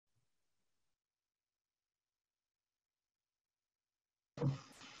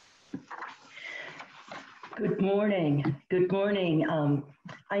Good morning. Good morning.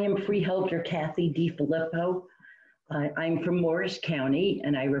 I am Freeholder Kathy DiFilippo. I'm from Morris County,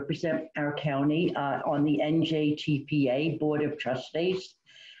 and I represent our county on the NJTPA Board of Trustees.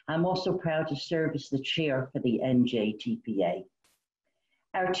 I'm also proud to serve as the chair for the NJTPA.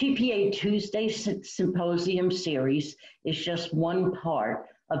 Our TPA Tuesdays Symposium Series is just one part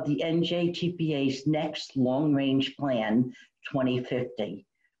of the NJTPA's next long-range plan, 2050,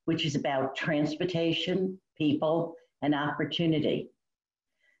 which is about transportation, people, and opportunity.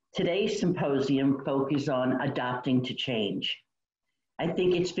 Today's symposium focuses on adapting to change. I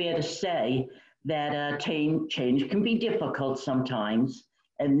think it's fair to say that change can be difficult sometimes,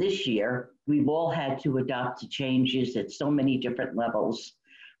 and this year we've all had to adapt to changes at so many different levels,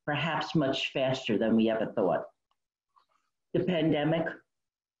 perhaps much faster than we ever thought. The pandemic,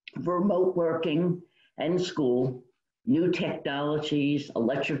 remote working, and school, new technologies,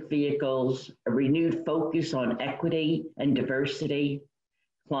 electric vehicles, a renewed focus on equity and diversity,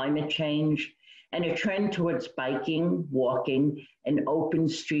 climate change, and a trend towards biking, walking, and open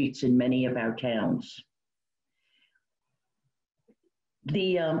streets in many of our towns.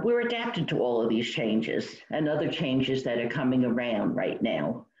 We're adapted to all of these changes and other changes that are coming around right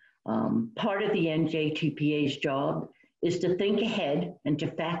now. Part of the NJTPA's job is to think ahead and to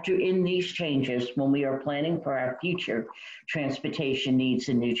factor in these changes when we are planning for our future transportation needs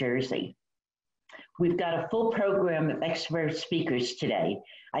in New Jersey. We've got a full program of expert speakers today.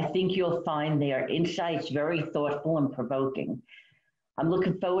 I think you'll find their insights very thoughtful and provoking. I'm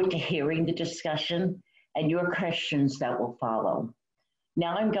looking forward to hearing the discussion and your questions that will follow.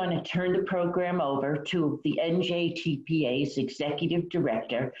 Now I'm going to turn the program over to the NJTPA's Executive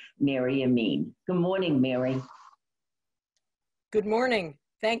Director, Mary Amin. Good morning, Mary. Good morning.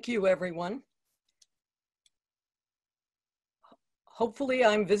 Thank you, everyone. Hopefully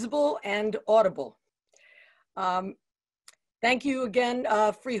I'm visible and audible. Thank you again,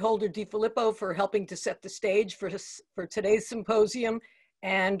 Freeholder DiFilippo, for helping to set the stage for today's symposium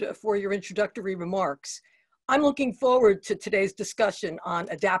and for your introductory remarks. I'm looking forward to today's discussion on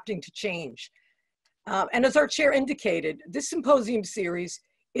adapting to change. And as our chair indicated, this symposium series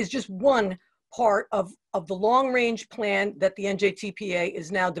is just one part of the long-range plan that the NJTPA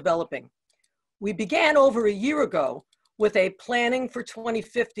is now developing. We began over a year ago with a Planning for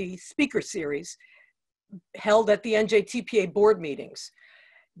 2050 speaker series held at the NJTPA board meetings.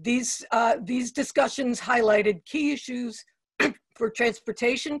 These discussions highlighted key issues for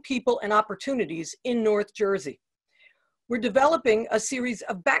transportation, people, and opportunities in North Jersey. We're developing a series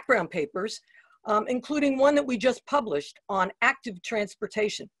of background papers, including one that we just published on active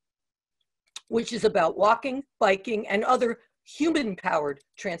transportation, which is about walking, biking, and other human-powered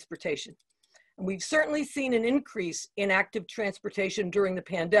transportation. And we've certainly seen an increase in active transportation during the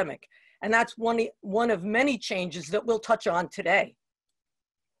pandemic, and that's one of many changes that we'll touch on today.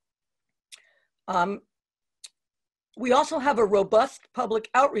 We also have a robust public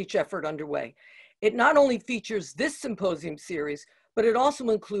outreach effort underway. It not only features this symposium series, but it also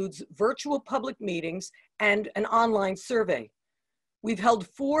includes virtual public meetings and an online survey. We've held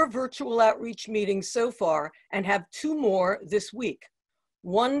 4 virtual outreach meetings so far and have 2 more this week.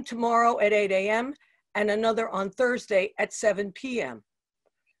 One tomorrow at 8 a.m. and another on Thursday at 7 p.m.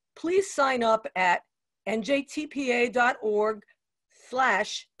 Please sign up at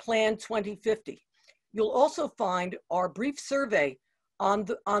njtpa.org/plan2050. You'll also find our brief survey on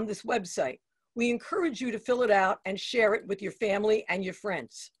this website. We encourage you to fill it out and share it with your family and your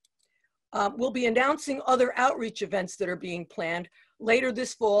friends. We'll be announcing other outreach events that are being planned later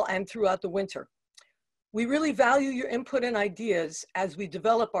this fall and throughout the winter. We really value your input and ideas as we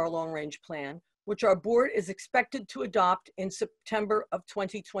develop our long-range plan, which our board is expected to adopt in September of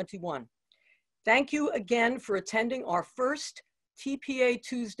 2021. Thank you again for attending our first TPA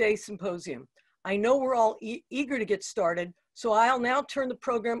Tuesday Symposium. I know we're all eager to get started, so I'll now turn the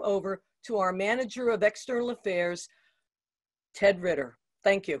program over to our Manager of External Affairs, Ted Ritter.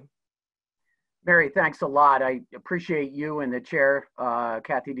 Thank you. Mary, thanks a lot. I appreciate you and the chair,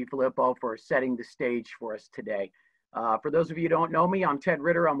 Kathy DiFilippo, for setting the stage for us today. For those of you who don't know me, I'm Ted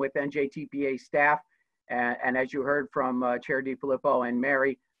Ritter. I'm with NJTPA staff. And as you heard from Chair DiFilippo and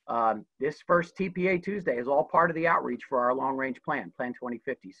Mary, this first TPA Tuesday is all part of the outreach for our long-range plan, Plan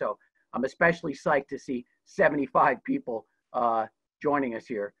 2050. So I'm especially psyched to see 75 people joining us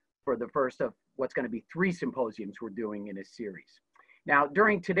here for the first of what's going to be 3 symposiums we're doing in this series. Now,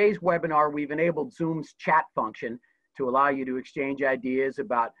 during today's webinar, we've enabled Zoom's chat function to allow you to exchange ideas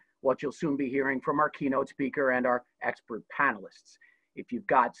about what you'll soon be hearing from our keynote speaker and our expert panelists. If you've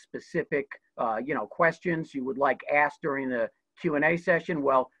got specific questions you would like asked during the Q&A session,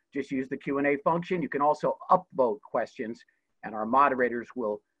 well, just use the Q&A function. You can also upvote questions, and our moderators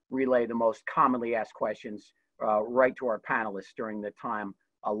will relay the most commonly asked questions right to our panelists during the time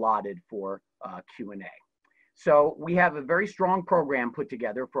allotted for Q&A. So we have a very strong program put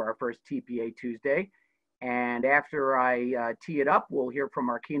together for our first TPA Tuesday. And after I tee it up, we'll hear from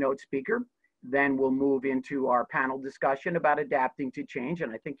our keynote speaker. Then we'll move into our panel discussion about adapting to change.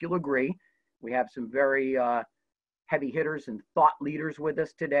 And I think you'll agree, we have some very heavy hitters and thought leaders with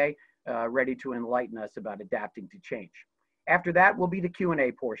us today, ready to enlighten us about adapting to change. After that will be the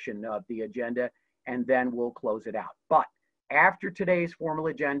Q&A portion of the agenda, and then we'll close it out. But after today's formal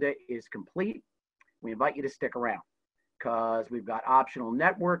agenda is complete, we invite you to stick around, because we've got optional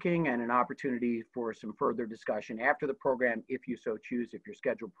networking and an opportunity for some further discussion after the program, if you so choose, if your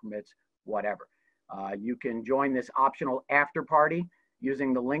schedule permits, whatever. You can join this optional after party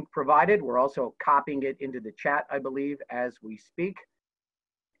using the link provided. We're also copying it into the chat, I believe, as we speak.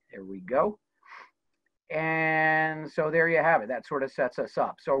 There we go. And so there you have it. That sort of sets us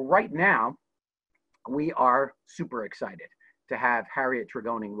up. So right now, we are super excited to have Harriet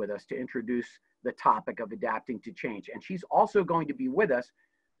Tregoning with us to introduce the topic of adapting to change. And she's also going to be with us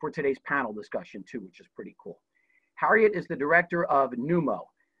for today's panel discussion too, which is pretty cool. Harriet is the director of NUMO.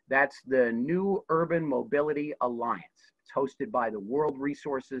 That's the New Urban Mobility Alliance. It's hosted by the World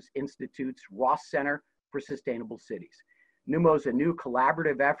Resources Institute's Ross Center for Sustainable Cities. NUMO is a new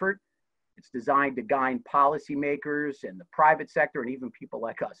collaborative effort. It's designed to guide policymakers and the private sector and even people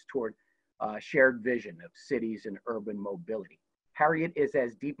like us toward a shared vision of cities and urban mobility. Harriet is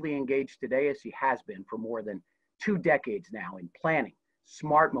as deeply engaged today as she has been for more than 2 decades now in planning,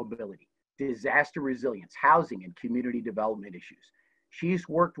 smart mobility, disaster resilience, housing, and community development issues. She's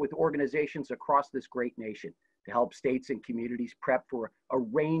worked with organizations across this great nation to help states and communities prep for a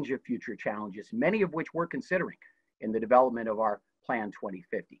range of future challenges, many of which we're considering in the development of our Plan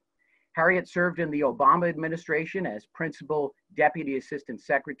 2050. Harriet served in the Obama administration as Principal Deputy Assistant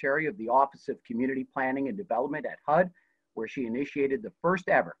Secretary of the Office of Community Planning and Development at HUD, where she initiated the first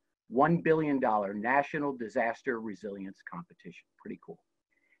ever $1 billion National Disaster Resilience Competition. Pretty cool.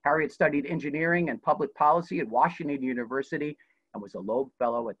 Harriet studied engineering and public policy at Washington University and was a Loeb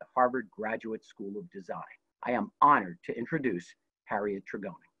Fellow at the Harvard Graduate School of Design. I am honored to introduce Harriet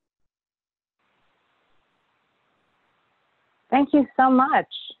Tregoning. Thank you so much.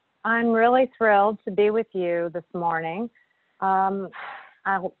 I'm really thrilled to be with you this morning.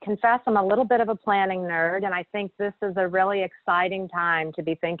 I'll confess I'm a little bit of a planning nerd, and I think this is a really exciting time to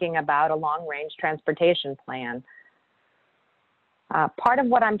be thinking about a long-range transportation plan. Part of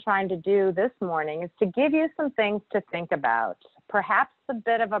what I'm trying to do this morning is to give you some things to think about, perhaps a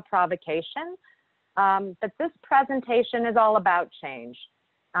bit of a provocation, but this presentation is all about change.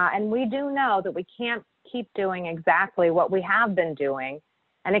 And we do know that we can't keep doing exactly what we have been doing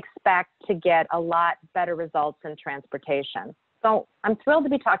and expect to get a lot better results in transportation. So I'm thrilled to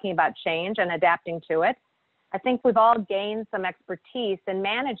be talking about change and adapting to it. I think we've all gained some expertise in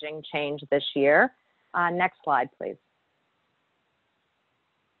managing change this year. Next slide, please.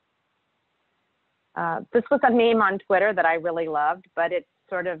 This was a meme on Twitter that I really loved, but it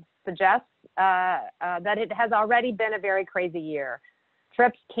sort of suggests that it has already been a very crazy year.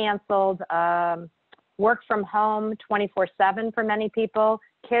 Trips canceled, work from home 24/7 for many people,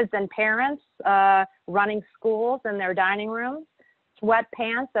 kids and parents running schools in their dining rooms,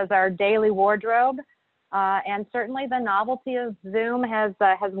 sweatpants as our daily wardrobe, and certainly the novelty of Zoom has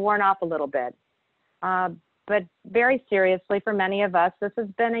worn off a little bit. But very seriously, for many of us, this has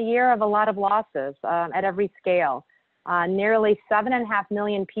been a year of a lot of losses at every scale. Nearly 7.5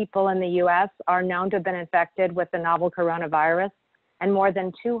 million people in the US are known to have been infected with the novel coronavirus, and more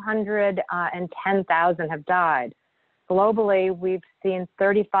than 210,000 have died. Globally, we've seen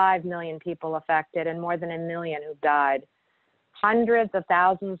 35 million people affected and more than 1 million who've died. Hundreds of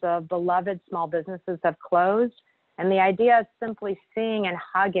thousands of beloved small businesses have closed, and the idea of simply seeing and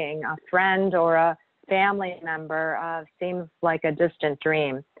hugging a friend or a family member seems like a distant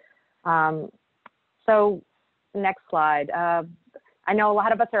dream. So next slide. I know a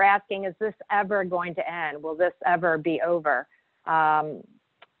lot of us are asking, is this ever going to end? Will this ever be over? That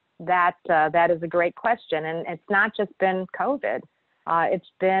is a great question, and it's not just been COVID.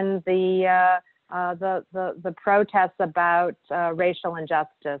 It's been the protests about racial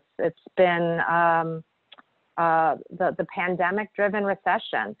injustice. It's been the pandemic-driven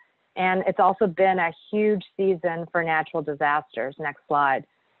recession, and it's also been a huge season for natural disasters. Next slide.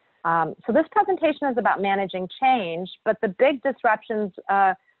 So this presentation is about managing change, but the big disruptions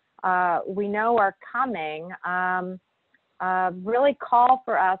we know are coming really call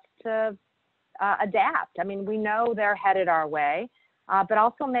for us to adapt. I mean, we know they're headed our way. but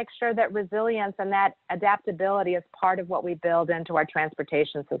also make sure that resilience and that adaptability is part of what we build into our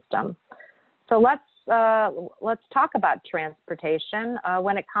transportation system. So let's talk about transportation.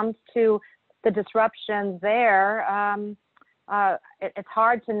 When it comes to the disruptions there, it's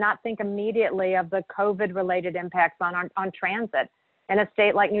hard to not think immediately of the COVID-related impacts on transit. In a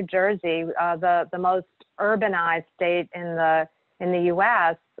state like New Jersey, the most urbanized state in the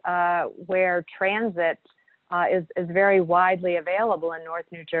U.S., where transit is very widely available in North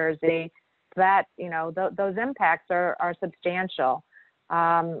New Jersey, that those impacts are substantial.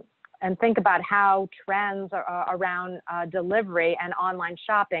 And think about how trends around delivery and online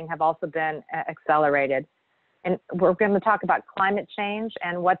shopping have also been accelerated. And we're going to talk about climate change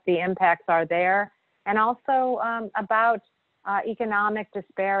and what the impacts are there, and also about economic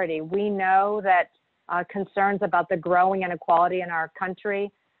disparity. We know that concerns about the growing inequality in our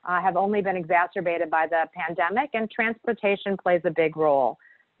country have only been exacerbated by the pandemic, and transportation plays a big role.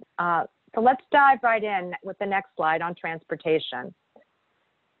 So let's dive right in with the next slide on transportation.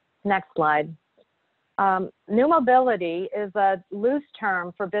 Next slide. New mobility is a loose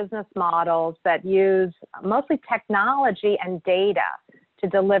term for business models that use mostly technology and data to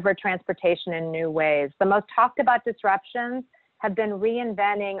deliver transportation in new ways. The most talked about disruptions have been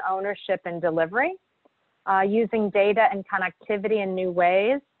reinventing ownership and delivery, using data and connectivity in new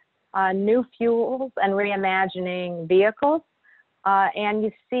ways, new fuels and reimagining vehicles. And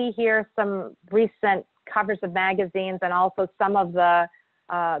you see here some recent covers of magazines and also some of the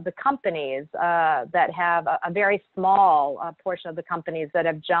companies that have a very small portion of the companies that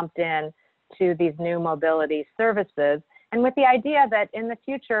have jumped in to these new mobility services. And with the idea that in the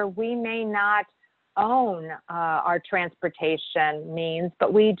future, we may not own our transportation means,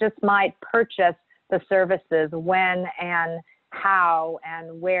 but we just might purchase the services when and how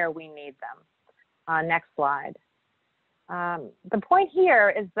and where we need them. Next slide. The point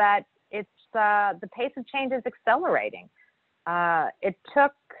here is that it's the pace of change is accelerating. It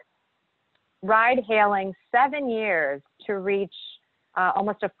took ride-hailing 7 years to reach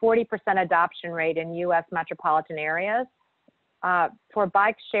almost a 40% adoption rate in U.S. metropolitan areas. For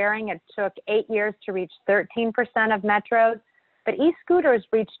bike sharing, it took 8 years to reach 13% of metros, but e-scooters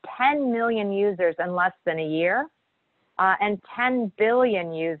reached 10 million users in less than a year, and 10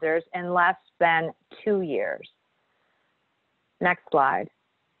 billion users in less than 2 years. Next slide.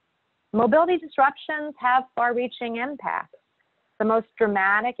 Mobility disruptions have far-reaching impacts. The most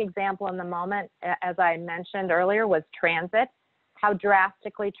dramatic example in the moment, as I mentioned earlier, was transit, how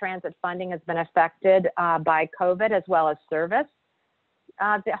drastically transit funding has been affected by COVID as well as service.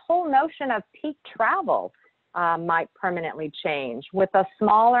 The whole notion of peak travel might permanently change with a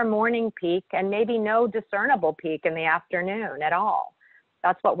smaller morning peak and maybe no discernible peak in the afternoon at all.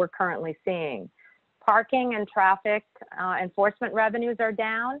 That's what we're currently seeing. Parking and traffic enforcement revenues are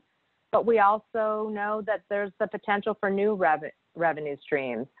down, but we also know that there's the potential for new revenue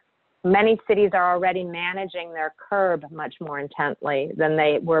streams. Many cities are already managing their curb much more intently than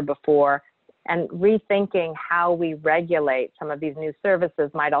they were before, and rethinking how we regulate some of these new services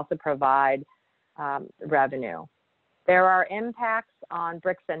might also provide revenue. There are impacts on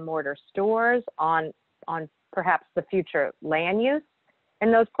bricks and mortar stores, on perhaps the future land use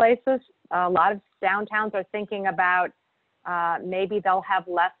in those places. A lot of downtowns are thinking about maybe they'll have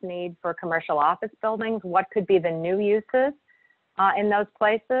less need for commercial office buildings. What could be the new uses in those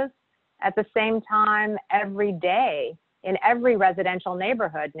places? At the same time, every day in every residential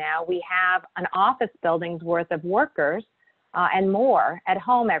neighborhood now, we have an office building's worth of workers and more at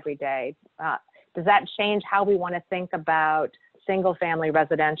home every day. Does that change how we want to think about single-family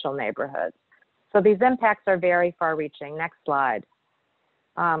residential neighborhoods? So these impacts are very far-reaching. Next slide.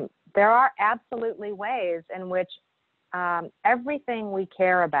 There are absolutely ways in which everything we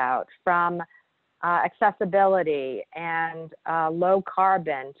care about, from accessibility and low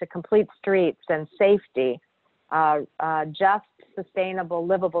carbon to complete streets and safety, just, sustainable,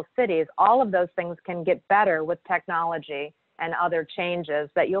 livable cities, all of those things can get better with technology and other changes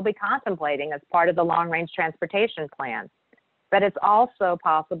that you'll be contemplating as part of the long-range transportation plan. But it's also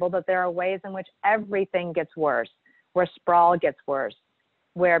possible that there are ways in which everything gets worse, where sprawl gets worse,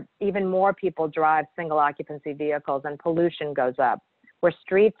 where even more people drive single occupancy vehicles and pollution goes up, where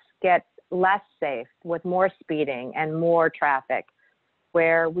streets get less safe with more speeding and more traffic,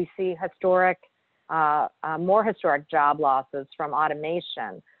 where we see more historic job losses from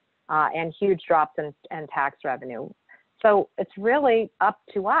automation and huge drops in tax revenue. So it's really up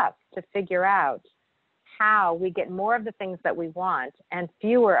to us to figure out how we get more of the things that we want and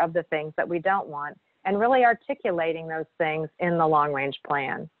fewer of the things that we don't want, and really articulating those things in the long-range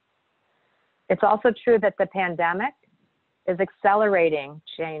plan. It's also true that the pandemic is accelerating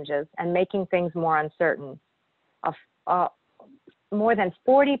changes and making things more uncertain. More than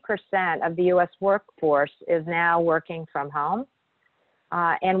 40% of the US workforce is now working from home.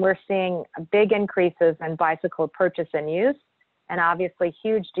 And we're seeing big increases in bicycle purchase and use, and obviously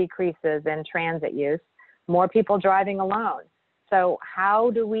huge decreases in transit use, more people driving alone. So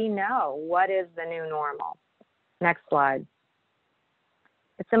how do we know what is the new normal? Next slide.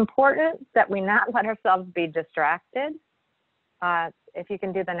 It's important that we not let ourselves be distracted. If you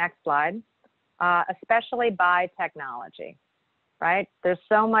can do the next slide, especially by technology, right? There's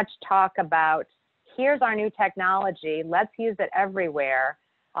so much talk about, here's our new technology, let's use it everywhere,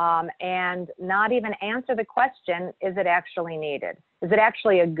 and not even answer the question, is it actually needed? Is it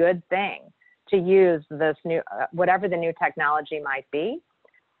actually a good thing to use this new, whatever the new technology might be?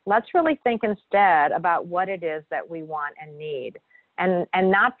 Let's really think instead about what it is that we want and need, and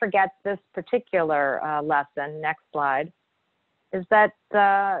not forget this particular lesson, next slide, is that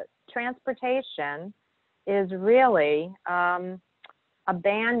transportation is really a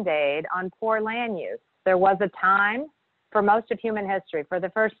Band-Aid on poor land use. There was a time for most of human history, for the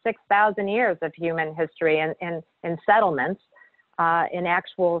first 6,000 years of human history in settlements, in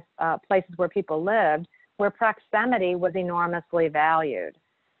actual places where people lived, where proximity was enormously valued.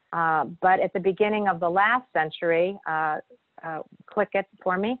 But at the beginning of the last century, click it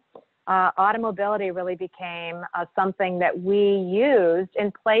for me, automobility really became something that we used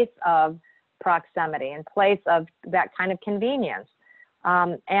in place of proximity, in place of that kind of convenience.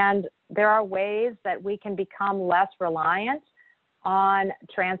 And there are ways that we can become less reliant on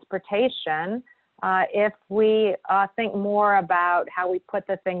transportation if we think more about how we put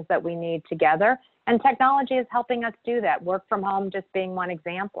the things that we need together. And technology is helping us do that, work from home just being one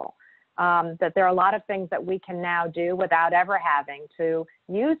example. That there are a lot of things that we can now do without ever having to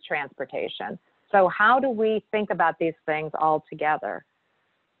use transportation. So how do we think about these things all together?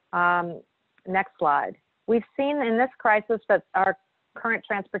 Next slide. We've seen in this crisis that our current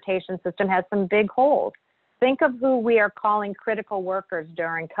transportation system has some big holes. Think of who we are calling critical workers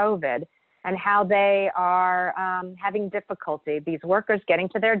during COVID and how they are having difficulty, these workers getting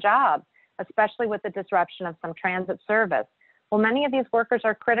to their jobs, especially with the disruption of some transit service. Well, many of these workers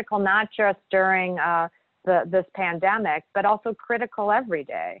are critical not just during this pandemic, but also critical every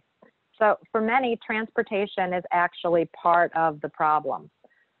day. So for many, transportation is actually part of the problem.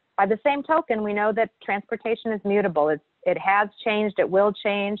 By the same token, we know that transportation is mutable. It has changed, it will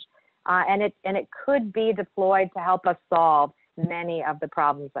change, and it could be deployed to help us solve many of the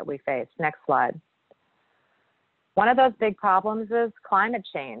problems that we face. Next slide. One of those big problems is climate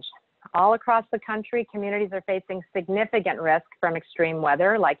change. All across the country, communities are facing significant risk from extreme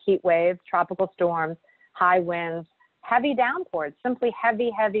weather like heat waves, tropical storms, high winds, heavy downpours, simply heavy,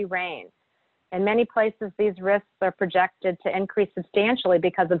 heavy rain. In many places, these risks are projected to increase substantially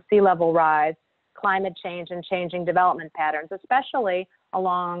because of sea level rise, climate change, and changing development patterns, especially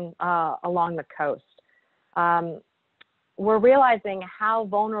along the coast. We're realizing how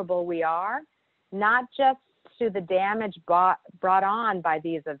vulnerable we are, not just to the damage brought on by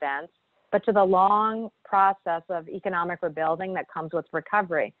these events, but to the long process of economic rebuilding that comes with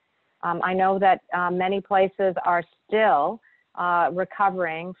recovery. I know that many places are still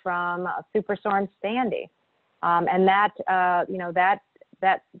recovering from Superstorm Sandy, and that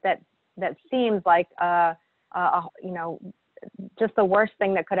that seems like just the worst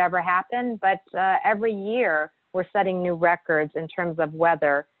thing that could ever happen. But every year we're setting new records in terms of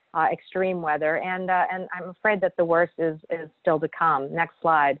weather, extreme weather, and I'm afraid that the worst is still to come. Next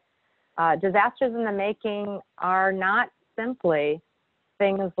slide. Disasters in the making are not simply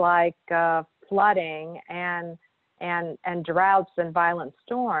things like flooding and droughts and violent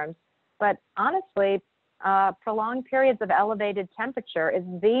storms, but honestly, prolonged periods of elevated temperature is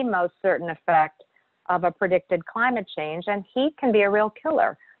the most certain effect of a predicted climate change, and heat can be a real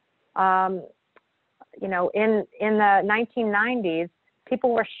killer. In the 1990s,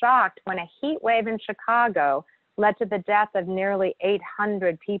 people were shocked when a heat wave in Chicago led to the death of nearly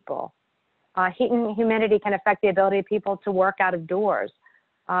 800 people. Heat and humidity can affect the ability of people to work out of doors.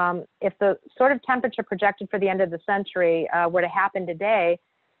 If the sort of temperature projected for the end of the century were to happen today,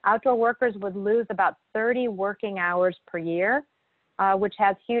 outdoor workers would lose about 30 working hours per year, which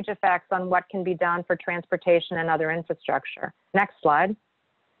has huge effects on what can be done for transportation and other infrastructure. Next slide.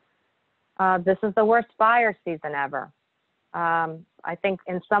 This is the worst fire season ever. I think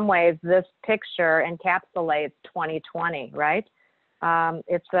in some ways this picture encapsulates 2020, right?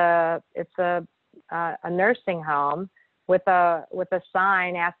 It's a nursing home with a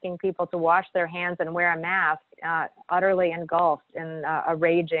sign asking people to wash their hands and wear a mask, utterly engulfed in a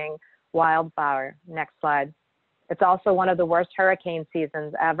raging wildfire. Next slide. It's also one of the worst hurricane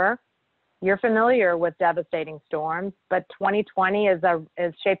seasons ever. You're familiar with devastating storms, but 2020 is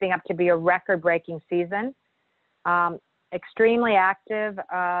shaping up to be a record-breaking season. Extremely active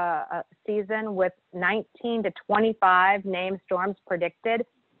season with 19 to 25 named storms predicted,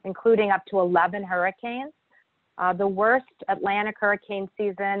 including up to 11 hurricanes. The worst Atlantic hurricane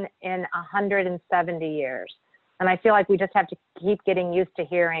season in 170 years. And I feel like we just have to keep getting used to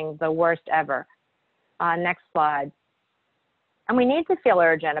hearing the worst ever. Next slide. And we need to feel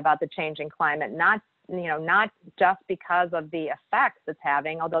urgent about the changing climate, not just because of the effects it's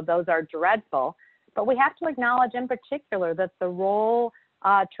having, although those are dreadful, but we have to acknowledge in particular that the role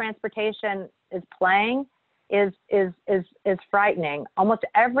transportation is playing is frightening. Almost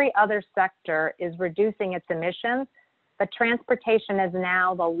every other sector is reducing its emissions, but transportation is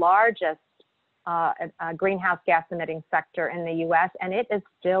now the largest greenhouse gas emitting sector in the U.S., and it is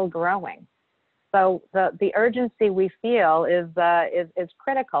still growing. So the urgency we feel is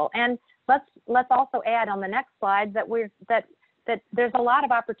critical. And let's also add on the next slide that that there's a lot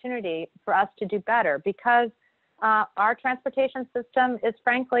of opportunity for us to do better, because our transportation system is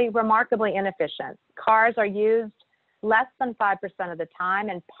frankly remarkably inefficient. Cars are used less than 5% of the time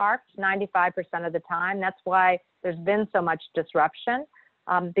and parked 95% of the time. That's why there's been so much disruption,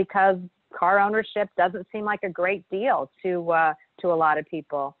 because car ownership doesn't seem like a great deal to a lot of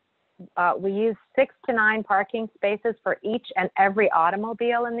people. We use 6 to 9 parking spaces for each and every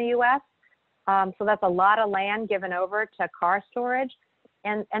automobile in the U.S. So that's a lot of land given over to car storage.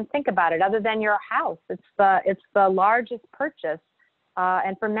 And think about it, other than your house, it's the largest purchase,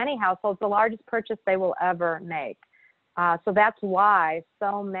 and for many households, the largest purchase they will ever make. So that's why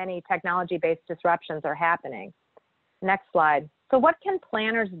so many technology-based disruptions are happening. Next slide. So what can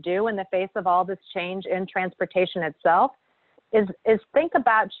planners do in the face of all this change in transportation itself is think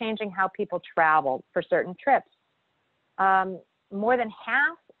about changing how people travel for certain trips. More than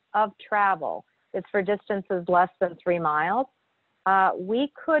half of travel is for distances less than 3 miles.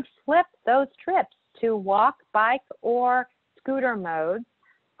 We could flip those trips to walk, bike, or scooter modes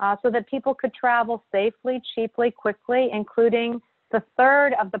so that people could travel safely, cheaply, quickly, including the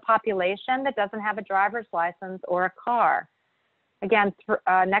third of the population that doesn't have a driver's license or a car. Again,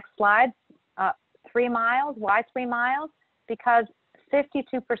 next slide, 3 miles. Why 3 miles? Because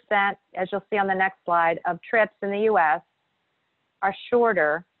 52%, as you'll see on the next slide, of trips in the U.S. are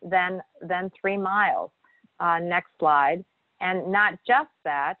shorter than 3 miles. Next slide. And not just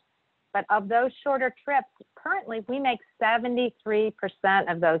that, but of those shorter trips, currently we make 73%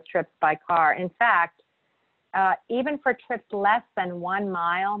 of those trips by car. In fact, even for trips less than 1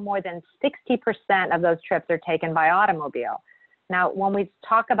 mile, more than 60% of those trips are taken by automobile. Now, when we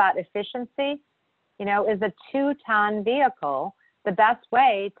talk about efficiency, is a 2-ton vehicle the best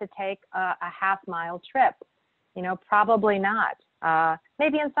way to take a half-mile trip? Probably not.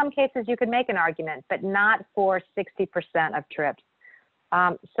 Maybe in some cases you could make an argument, but not for 60% of trips.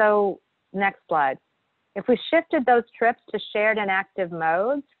 So next slide. If we shifted those trips to shared and active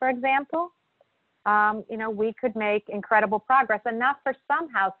modes, for example, we could make incredible progress, enough for some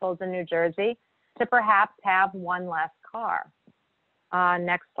households in New Jersey to perhaps have 1 less car.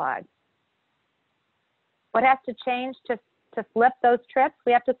 Next slide. What has to change to flip those trips?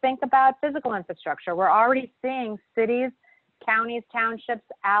 We have to think about physical infrastructure. We're already seeing cities, counties, townships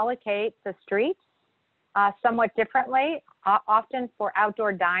allocate the streets somewhat differently, often for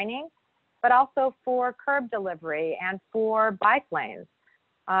outdoor dining, but also for curb delivery and for bike lanes.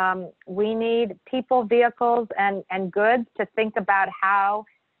 We need people, vehicles, and goods to think about how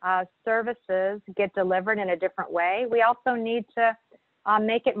services get delivered in a different way. We also need to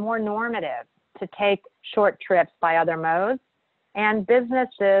make it more normative to take short trips by other modes. And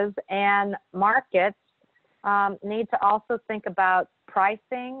businesses and markets need to also think about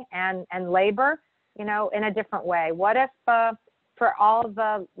pricing and labor, in a different way. What if for all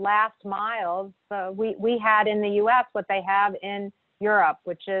the last miles, we had in the U.S. what they have in Europe,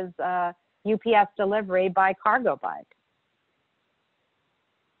 which is UPS delivery by cargo bike?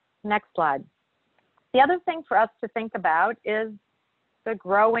 Next slide. The other thing for us to think about is the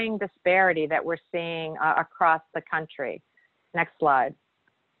growing disparity that we're seeing across the country. Next slide.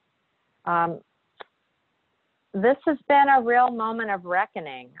 This has been a real moment of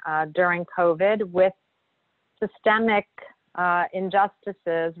reckoning during COVID, with systemic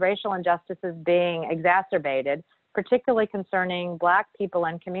injustices, racial injustices being exacerbated, particularly concerning Black people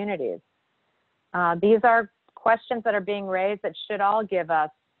and communities. These are questions that are being raised that should all give us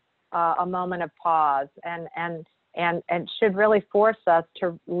a moment of pause and should really force us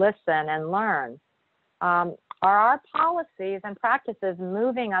to listen and learn. Are our policies and practices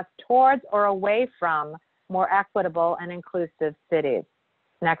moving us towards or away from more equitable and inclusive cities.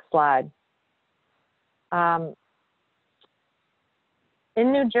 Next slide.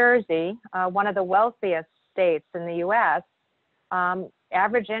 In New Jersey, one of the wealthiest states in the US,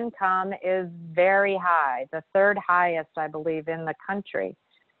 average income is very high, the third highest, I believe, in the country.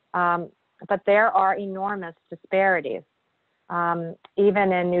 But there are enormous disparities,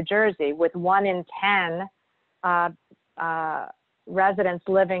 even in New Jersey, with 1 in 10 residents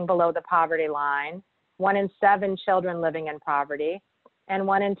living below the poverty line, 1 in 7 children living in poverty, and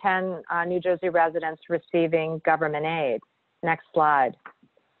 1 in 10 New Jersey residents receiving government aid. Next slide.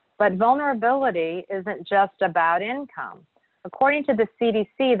 But vulnerability isn't just about income. According to the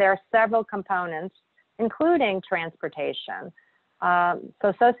CDC, there are several components, including transportation.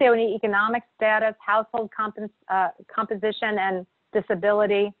 So socioeconomic status, household composition and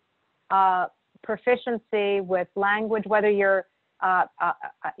disability, proficiency with language, whether you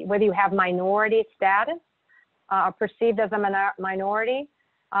have minority status, perceived as a minority,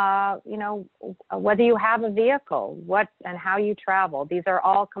 whether you have a vehicle, what and how you travel. These are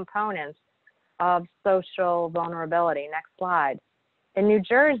all components of social vulnerability. Next slide. In New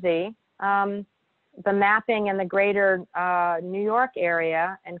Jersey, the mapping in the greater New York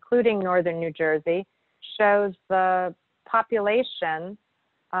area, including northern New Jersey, shows the population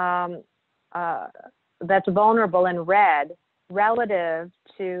that's vulnerable in red relative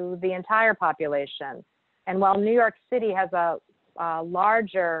to the entire population. And while New York City has a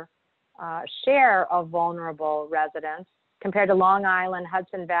larger share of vulnerable residents compared to Long Island,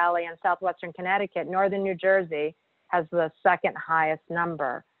 Hudson Valley, and southwestern Connecticut, northern New Jersey has the second highest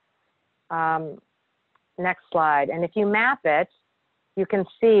number. Next slide. And if you map it, you can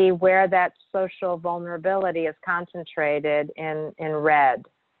see where that social vulnerability is concentrated in red.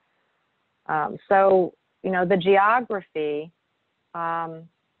 So, the geography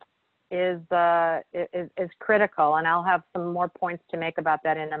is critical, and I'll have some more points to make about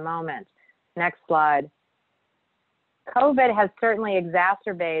that in a moment. Next slide. COVID has certainly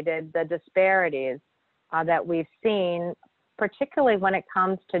exacerbated the disparities that we've seen, particularly when it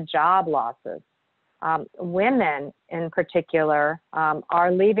comes to job losses. Women in particular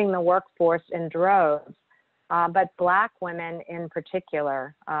are leaving the workforce in droves, but Black women in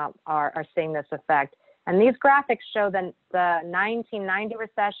particular are seeing this effect. And these graphics show the 1990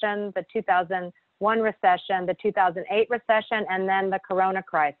 recession, the 2001 recession, the 2008 recession, and then the Corona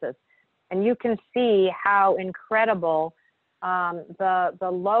crisis. And you can see how incredible the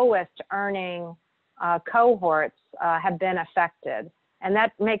lowest earning cohorts have been affected. And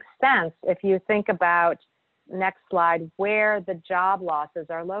that makes sense if you think about, next slide, where the job losses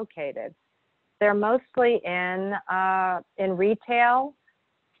are located. They're mostly in retail,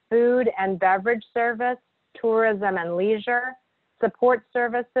 food and beverage service, tourism and leisure, support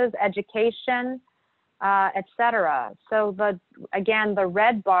services, education, etc. So again, the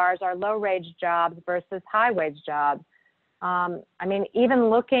red bars are low-wage jobs versus high-wage jobs. Even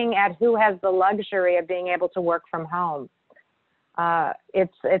looking at who has the luxury of being able to work from home,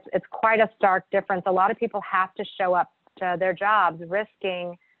 it's quite a stark difference. A lot of people have to show up to their jobs,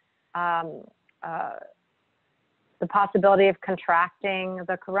 risking the possibility of contracting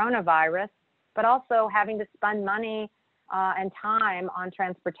the coronavirus, but also having to spend money and time on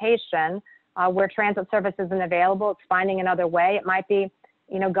transportation where transit service isn't available. It's finding another way. It might be,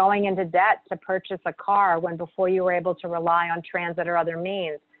 going into debt to purchase a car when before you were able to rely on transit or other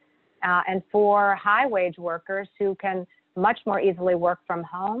means. And for high wage workers who can much more easily work from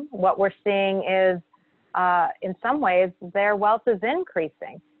home, what we're seeing is, in some ways, their wealth is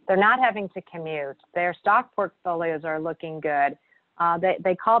increasing. They're not having to commute. Their stock portfolios are looking good.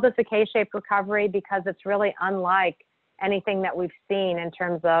 They call this a K-shaped recovery because it's really unlike anything that we've seen in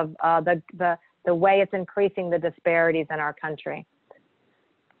terms of the way it's increasing the disparities in our country.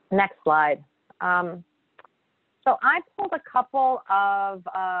 Next slide. So I pulled a couple of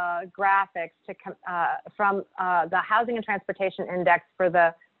graphics from the Housing and Transportation Index for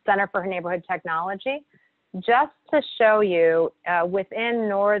the Center for Neighborhood Technology, just to show you within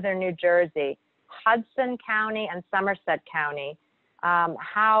northern New Jersey, Hudson County and Somerset County,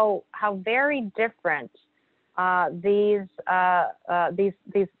 how very different these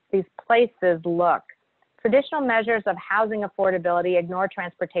places look. Traditional measures of housing affordability ignore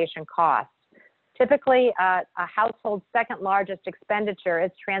transportation costs. Typically, a household's second largest expenditure is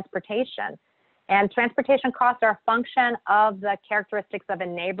transportation. And transportation costs are a function of the characteristics of a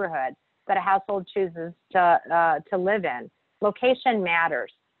neighborhood that a household chooses to live in. Location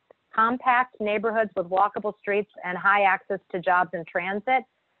matters. Compact neighborhoods with walkable streets and high access to jobs and transit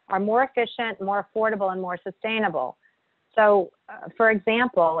are more efficient, more affordable, and more sustainable. So, for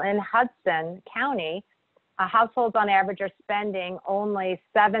example, in Hudson County, households on average are spending only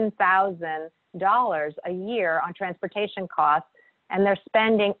 $7,000 a year on transportation costs, and they're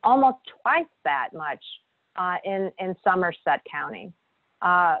spending almost twice that much in Somerset County.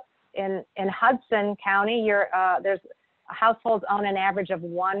 In Hudson County, there's households own an average of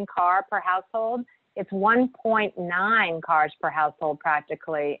 1 car per household. It's 1.9 cars per household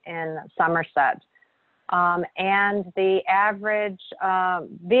practically in Somerset. And the average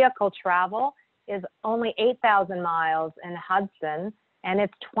vehicle travel is only 8,000 miles in Hudson, and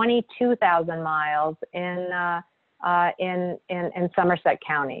it's 22,000 miles in Somerset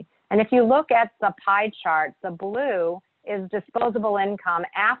County. And if you look at the pie chart, the blue is disposable income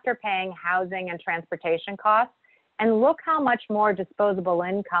after paying housing and transportation costs. And look how much more disposable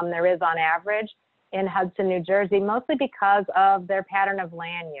income there is on average in Hudson, New Jersey, mostly because of their pattern of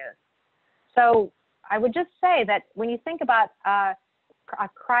land use. So I would just say that when you think about a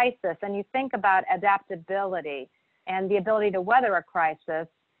crisis and you think about adaptability and the ability to weather a crisis,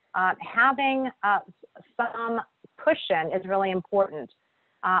 having some cushion is really important.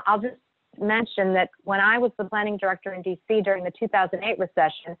 I'll just mention that when I was the planning director in DC during the 2008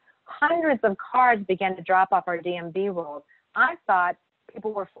 recession, hundreds of cars began to drop off our DMV rolls. I thought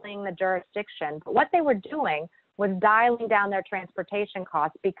people were fleeing the jurisdiction, but what they were doing was dialing down their transportation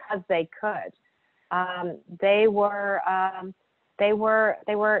costs because they could.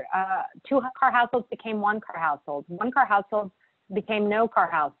 Two-car households became one-car households. One-car households became no-car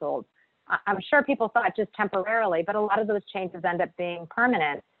households. I'm sure people thought just temporarily, but a lot of those changes end up being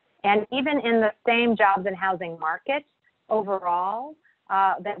permanent. And even in the same jobs and housing market overall,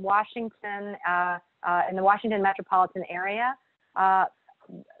 that Washington, in the Washington metropolitan area,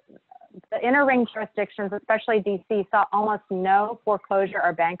 the inner ring jurisdictions, especially DC, saw almost no foreclosure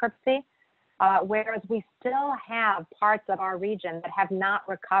or bankruptcy, whereas we still have parts of our region that have not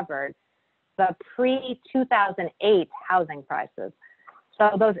recovered the pre-2008 housing prices.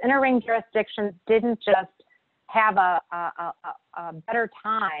 So those inner ring jurisdictions didn't just have a better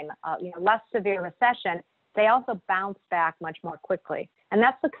time, less severe recession, they also bounced back much more quickly. And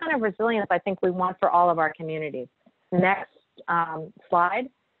that's the kind of resilience I think we want for all of our communities. Next slide.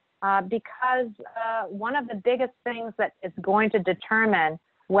 Because one of the biggest things that is going to determine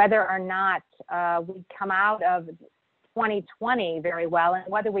whether or not we come out of 2020 very well and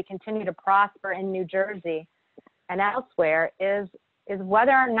whether we continue to prosper in New Jersey and elsewhere is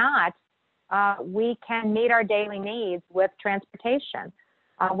whether or not we can meet our daily needs with transportation,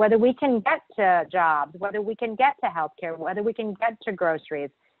 whether we can get to jobs, whether we can get to healthcare, whether we can get to groceries,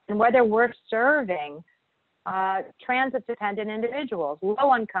 and whether we're serving transit-dependent individuals,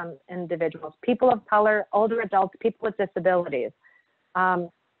 low-income individuals, people of color, older adults, people with disabilities.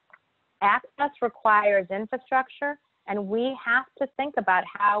 Access requires infrastructure, and we have to think about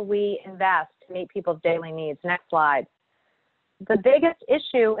how we invest to meet people's daily needs. Next slide. The biggest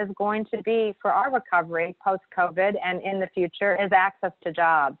most is going to be for our recovery post-COVID and in the future is access to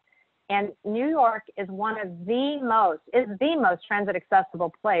jobs. And New York is the most transit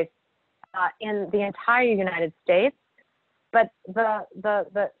accessible place in the entire United States. But the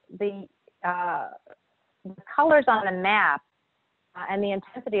colors on the map and the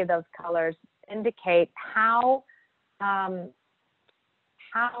intensity of those colors indicate how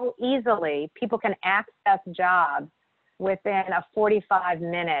easily people can access jobs within a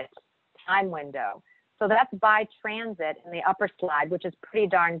 45-minute time window. So that's by transit in the upper slide, which is pretty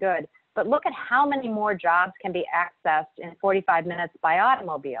darn good. But look at how many more jobs can be accessed in 45 minutes by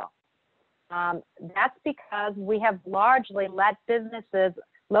automobile. That's because we have largely let businesses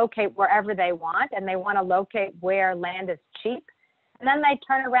locate wherever they want, and they want to locate where land is cheap. And then they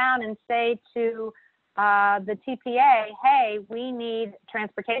turn around and say to the TPA, hey, we need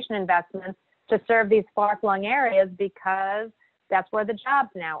transportation investments to serve these far-flung areas because that's where the jobs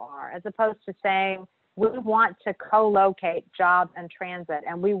now are, as opposed to saying, we want to co-locate jobs and transit,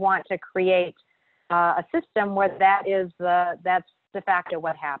 and we want to create a system where that's de facto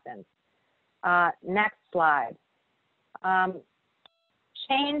what happens. Next slide.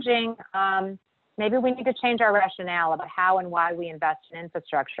 Maybe we need to change our rationale about how and why we invest in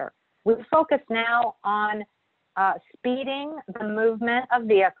infrastructure. We focus now on speeding the movement of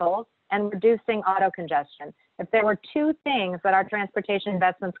vehicles and reducing auto congestion. If there were two things that our transportation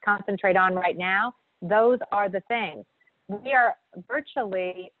investments concentrate on right now, those are the things. We are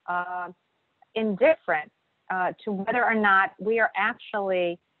virtually indifferent to whether or not we are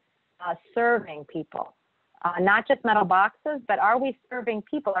actually serving people. Not just metal boxes, but are we serving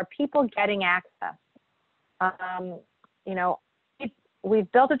people? Are people getting access?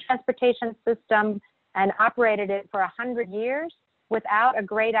 We've built a transportation system and operated it for 100 years without a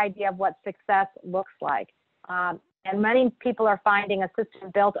great idea of what success looks like. And many people are finding a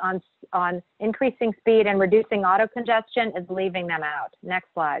system built on increasing speed and reducing auto congestion is leaving them out. Next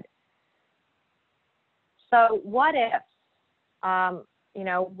slide. So what if, you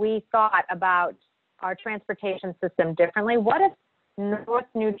know, we thought about our transportation system differently? What if North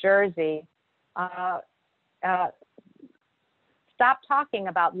New Jersey stopped talking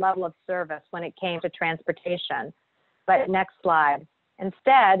about level of service when it came to transportation? But next slide.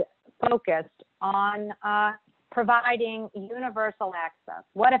 Instead, focused on providing universal access.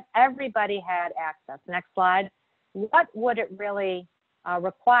 What if everybody had access? Next slide. What would it really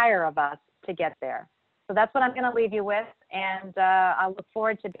require of us to get there? So that's what I'm going to leave you with, and I look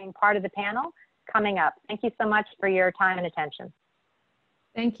forward to being part of the panel coming up. Thank you so much for your time and attention.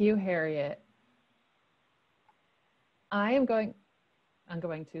 Thank you, Harriet. I'm going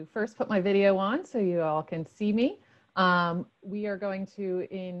to first put my video on so you all can see me. We are going to,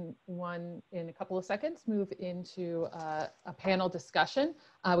 in a couple of seconds, move into a panel discussion.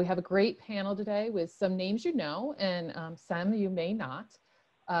 We have a great panel today with some names you know and some you may not.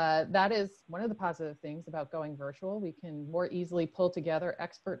 That is one of the positive things about going virtual. We can more easily pull together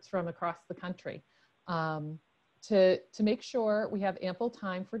experts from across the country. To make sure we have ample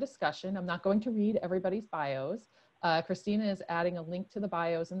time for discussion, I'm not going to read everybody's bios. Christina is adding a link to the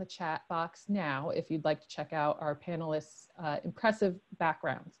bios in the chat box now if you'd like to check out our panelists' impressive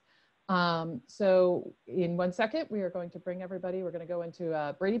backgrounds. So in 1 second, we are going to bring everybody, we're going to go into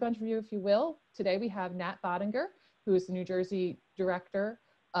a Brady Bunch view, if you will. Today we have Nat Bottinger, who is the New Jersey Director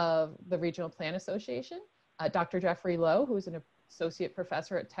of the Regional Plan Association, Dr. Jeffrey Lowe, who is an associate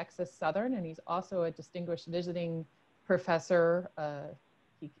professor at Texas Southern, and he's also a distinguished visiting professor,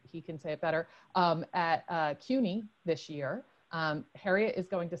 he can say it better, at CUNY this year. Harriet is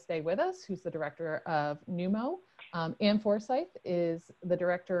going to stay with us, who's the director of NUMO. Ann Forsyth is the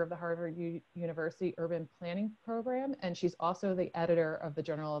director of the Harvard University Urban Planning Program, and she's also the editor of the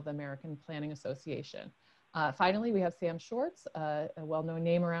Journal of the American Planning Association. Finally, we have Sam Schwartz, a well-known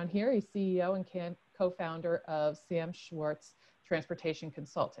name around here. He's CEO and co-founder of Sam Schwartz Transportation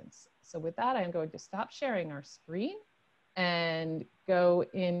Consultants. So with that, I'm going to stop sharing our screen and go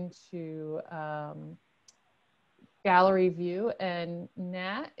into gallery view. And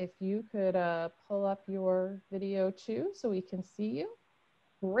Nat, if you could pull up your video too so we can see you.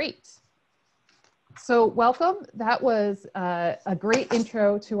 Great. So welcome. That was a great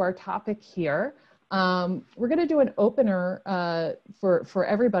intro to our topic here. We're going to do an opener for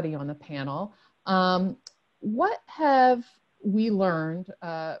everybody on the panel. What have we learned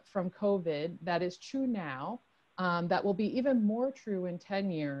from COVID that is true now, that will be even more true in 10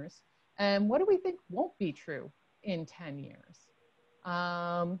 years? And what do we think won't be true in 10 years?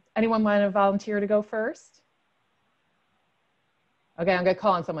 Anyone want to volunteer to go first? Okay, I'm going to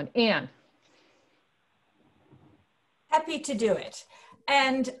call on someone. Anne. Happy to do it.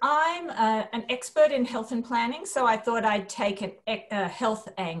 And I'm an expert in health and planning, so I thought I'd take a health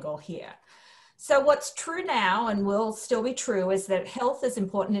angle here. So what's true now and will still be true is that health is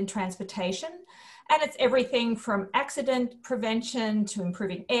important in transportation, and it's everything from accident prevention to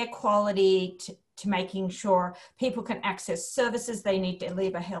improving air quality to making sure people can access services they need to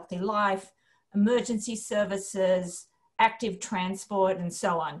live a healthy life, emergency services, active transport, and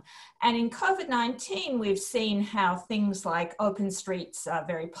so on. And in COVID-19, we've seen how things like open streets are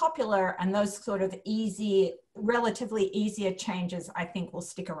very popular, and those sort of relatively easier changes, I think, will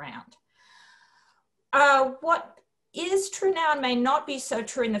stick around. What is true now and may not be so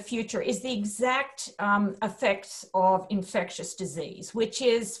true in the future is the exact effects of infectious disease, which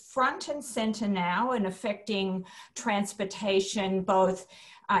is front and center now and affecting transportation, both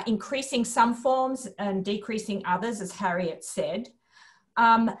increasing some forms and decreasing others, as Harriet said.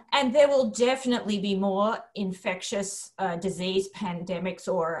 And there will definitely be more infectious disease pandemics,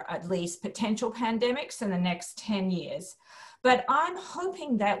 or at least potential pandemics, in the next 10 years. But I'm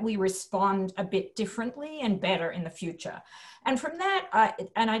hoping that we respond a bit differently and better in the future. And from that,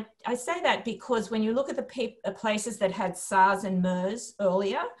 I say that because when you look at the places that had SARS and MERS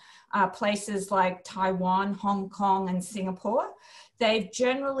earlier, places like Taiwan, Hong Kong, and Singapore, they've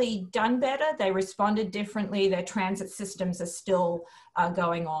generally done better. They responded differently. Their transit systems are still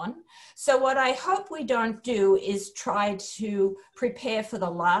going on. So what I hope we don't do is try to prepare for the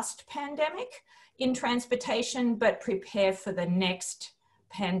last pandemic in transportation, but prepare for the next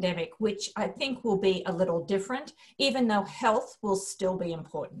pandemic, which I think will be a little different, even though health will still be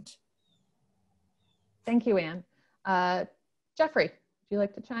important. Thank you, Anne. Jeffrey, would you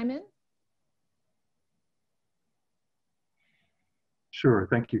like to chime in? Sure,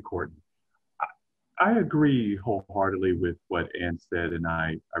 thank you, Courtney. I agree wholeheartedly with what Ann said, and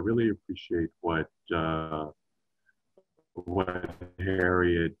I really appreciate what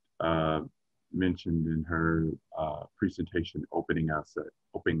Harriet mentioned in her presentation, opening up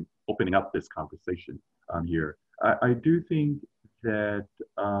this conversation here. I do think that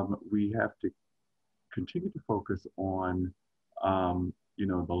we have to continue to focus on, the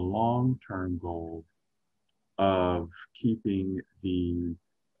long-term goal of keeping the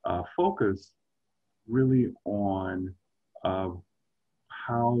focus really on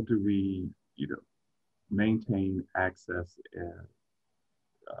how do we, maintain access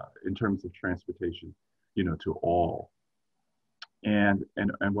in terms of transportation, to all, and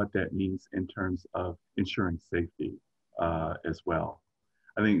what that means in terms of ensuring safety as well.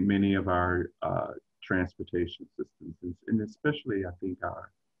 I think many of our transportation systems, and especially I think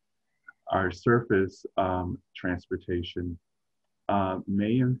our surface transportation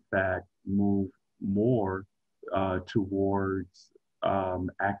may in fact move more towards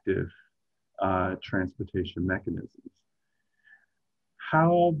active transportation mechanisms.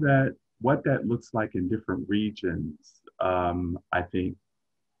 What that looks like in different regions, I think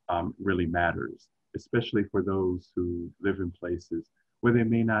really matters, especially for those who live in places where they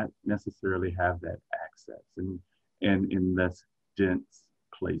may not necessarily have that access and in less dense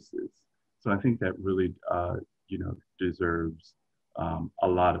places. So I think that really, deserves a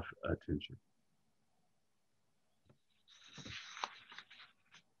lot of attention.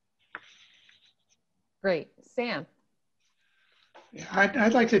 Great. Sam. Yeah,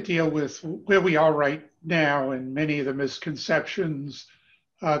 I'd like to deal with where we are right now and many of the misconceptions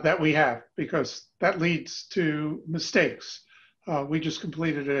that we have, because that leads to mistakes. We just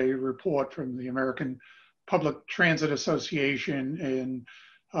completed a report from the American Public Transit Association in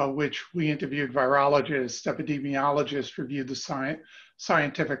which we interviewed virologists, epidemiologists, reviewed the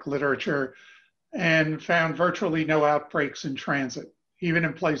scientific literature, and found virtually no outbreaks in transit, even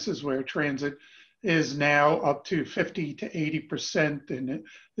in places where transit is now up to 50 to 80% and it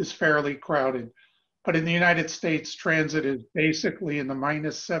is fairly crowded. But in the United States, transit is basically in the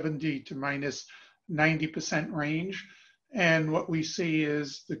 -70 to -90% range. And what we see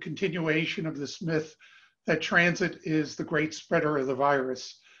is the continuation of this myth that transit is the great spreader of the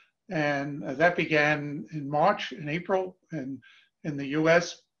virus. And that began in March and April, and in the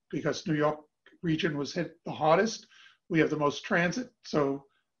US, because New York region was hit the hardest, we have the most transit, so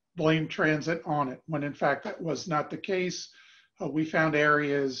blame transit on it, when in fact that was not the case. We found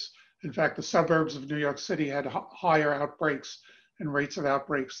areas, in fact, the suburbs of New York City had higher outbreaks and rates of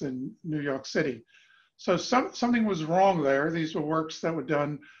outbreaks than New York City. So something was wrong there. These were works that were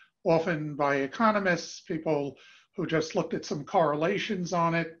done often by economists, people who just looked at some correlations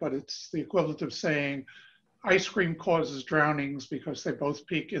on it, but it's the equivalent of saying ice cream causes drownings because they both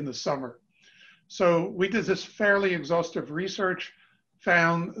peak in the summer. So we did this fairly exhaustive research,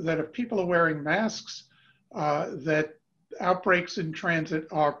 found that if people are wearing masks, that outbreaks in transit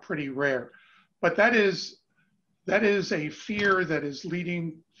are pretty rare. But that is a fear that is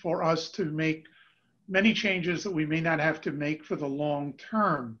leading for us to make many changes that we may not have to make for the long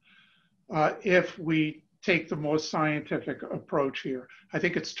term if we take the more scientific approach here. I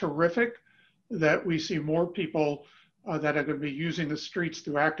think it's terrific that we see more people that are going to be using the streets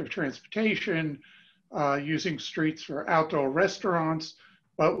through active transportation, using streets for outdoor restaurants,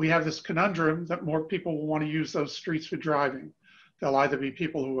 but we have this conundrum that more people will want to use those streets for driving. There'll either be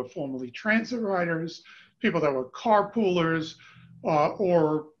people who were formerly transit riders, people that were carpoolers,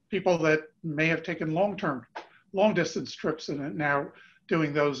 or people that may have taken long distance trips and are now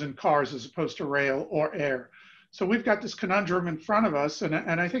doing those in cars as opposed to rail or air. So we've got this conundrum in front of us, and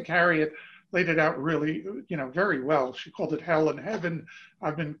I think Harriet laid it out really, very well. She called it hell and heaven.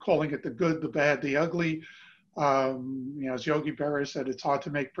 I've been calling it the good, the bad, the ugly. As Yogi Berra said, it's hard to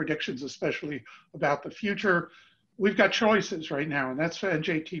make predictions, especially about the future. We've got choices right now, and that's for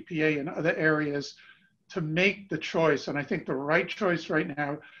NJTPA and other areas to make the choice. And I think the right choice right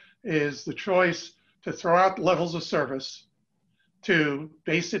now is the choice to throw out levels of service, to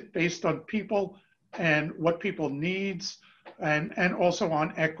base it based on people and what people needs, and also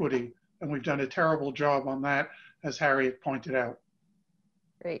on equity. And we've done a terrible job on that, as Harriet pointed out.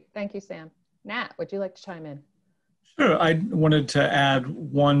 Great, thank you, Sam. Nat, would you like to chime in? Sure, I wanted to add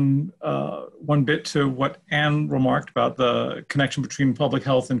one bit to what Anne remarked about the connection between public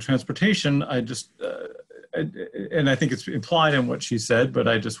health and transportation. And I think it's implied in what she said, but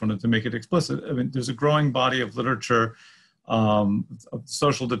I just wanted to make it explicit. I mean, there's a growing body of literature of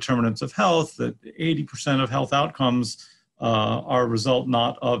social determinants of health, that 80% of health outcomes are a result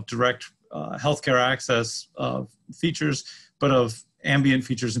not of direct healthcare access features, but of ambient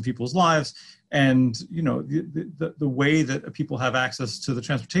features in people's lives. And the way that people have access to the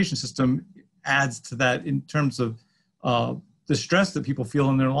transportation system adds to that in terms of the stress that people feel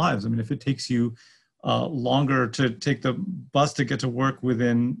in their lives. I mean, if it takes you longer to take the bus to get to work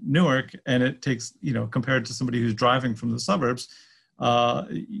within Newark, and it takes, compared to somebody who's driving from the suburbs,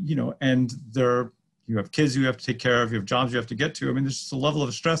 and you have kids you have to take care of, you have jobs you have to get to. I mean, there's just a level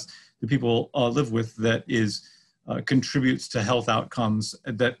of stress that people live with that is contributes to health outcomes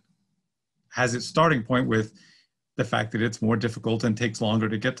that has its starting point with the fact that it's more difficult and takes longer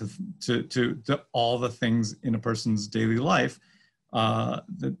to get to all the things in a person's daily life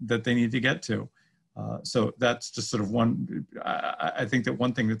that they need to get to. So that's just sort of one. I think that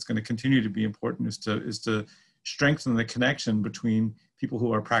one thing that's going to continue to be important is to strengthen the connection between people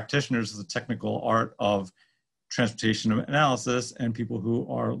who are practitioners of the technical art of transportation analysis and people who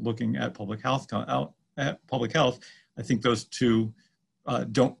are looking at public health. I think those two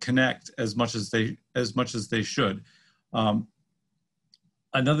don't connect as much as they should.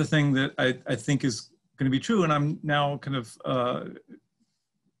 Another thing that I think is going to be true, and I'm now kind of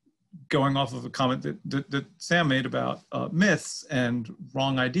going off of a comment that Sam made about myths and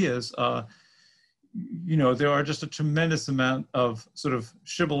wrong ideas. There are just a tremendous amount of sort of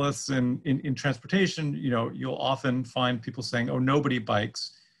shibboleths in transportation. You'll often find people saying, "Oh, nobody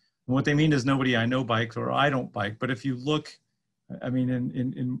bikes." And what they mean is nobody I know bikes or I don't bike. But if you look, I mean,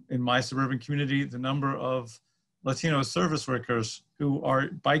 in my suburban community, the number of Latino service workers who are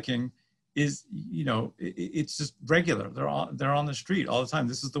biking is, it's just regular. They're on the street all the time.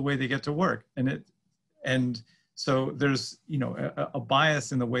 This is the way they get to work. And so there's, a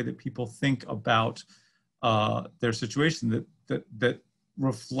bias in the way that people think about their situation that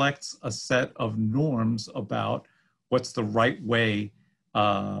reflects a set of norms about what's the right way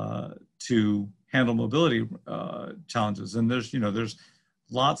to handle mobility challenges. And there's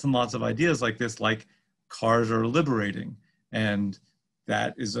lots and lots of ideas like this, like cars are liberating. And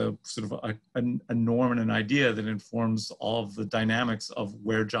that is a sort of a norm and an idea that informs all of the dynamics of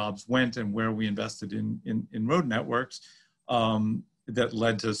where jobs went and where we invested in road networks that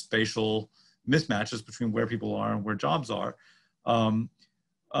led to spatial mismatches between where people are and where jobs are.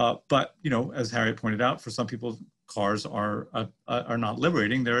 But, as Harriet pointed out, for some people, cars are not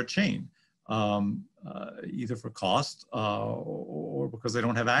liberating, they're a chain, either for cost or because they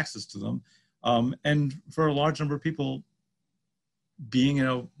don't have access to them. And for a large number of people, being in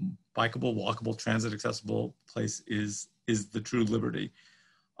a bikeable, walkable, transit accessible place is the true liberty.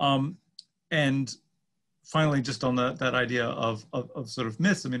 And finally, just on that idea of sort of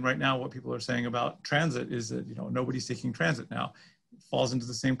myths, I mean, right now, what people are saying about transit is that, nobody's taking transit now. It falls into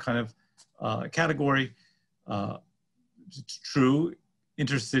the same kind of category. It's true,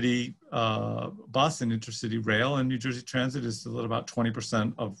 intercity bus and intercity rail and New Jersey Transit is still at about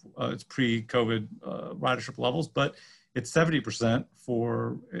 20% of its pre-COVID ridership levels, but it's 70%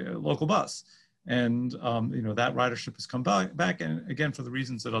 for local bus. And, that ridership has come back, and again, for the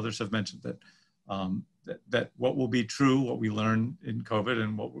reasons that others have mentioned, that what will be true, what we learned in COVID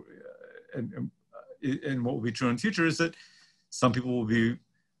and what will be true in the future is that some people will be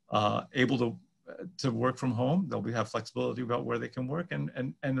able to work from home. They'll have flexibility about where they can work.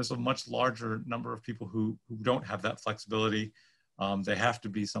 And there's a much larger number of people who don't have that flexibility. They have to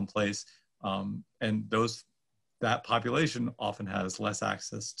be someplace. And that population often has less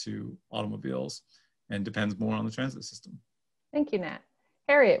access to automobiles and depends more on the transit system. Thank you, Nat.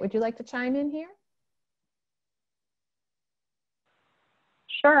 Harriet, would you like to chime in here?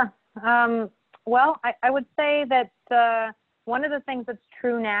 Sure. Well, I would say that one of the things that's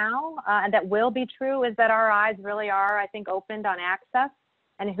true now and that will be true is that our eyes really are, I think, opened on access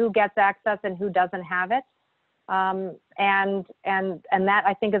and who gets access and who doesn't have it. And that,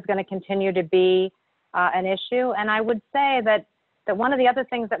 I think, is going to continue to be an issue. And I would say that one of the other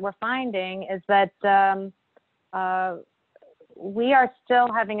things that we're finding is that we are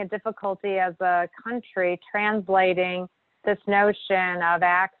still having a difficulty as a country translating this notion of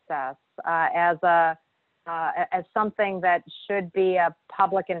access as something that should be a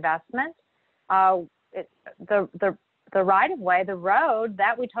public investment. The right-of-way, the road,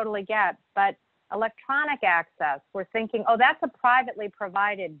 that we totally get, but electronic access, we're thinking, oh, that's a privately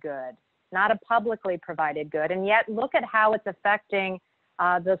provided good, not a publicly provided good. And yet look at how it's affecting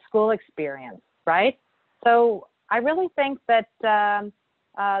the school experience, right? So I really think that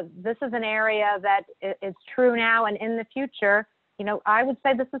this is an area that is true now, and in the future, I would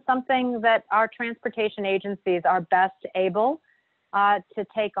say this is something that our transportation agencies are best able to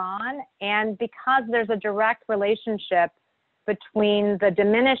take on. And because there's a direct relationship between the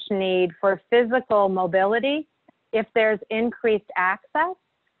diminished need for physical mobility, if there's increased access,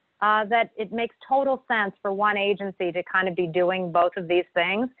 that it makes total sense for one agency to kind of be doing both of these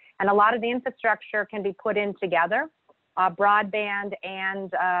things. And a lot of the infrastructure can be put in together, broadband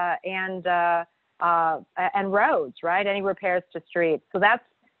and roads, right? Any repairs to streets. So that's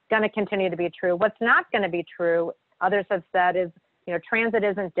going to continue to be true. What's not going to be true, others have said, is, you know, transit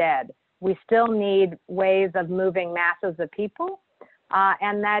isn't dead. We still need ways of moving masses of people,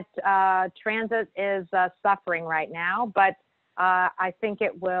 and that transit is suffering right now. But I think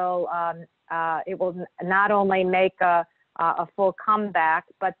it will not only make a full comeback,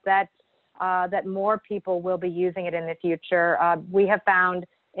 but that more people will be using it in the future. We have found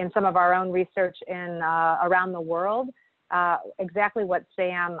in some of our own research around the world exactly what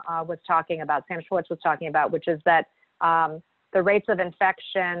Sam was talking about, Sam Schwartz was talking about, which is that the rates of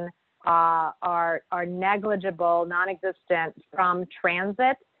infection are negligible, non-existent from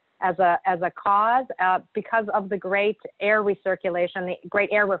transit as a cause because of the great air recirculation, the great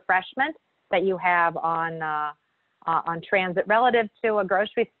air refreshment that you have on transit relative to a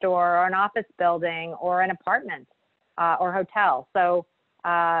grocery store or an office building or an apartment or hotel. So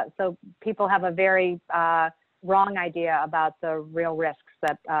people have a very wrong idea about the real risks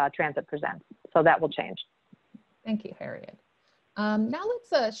that transit presents. So that will change. Thank you, Harriet. Now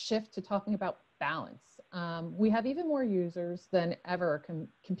let's shift to talking about balance. We have even more users than ever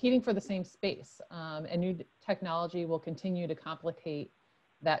competing for the same space, and new technology will continue to complicate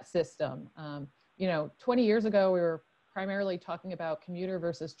that system. You know, 20 years ago, we were primarily talking about commuter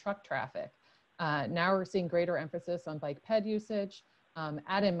versus truck traffic. Now we're seeing greater emphasis on bike ped usage,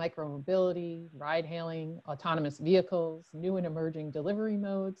 add in micromobility, ride hailing, autonomous vehicles, new and emerging delivery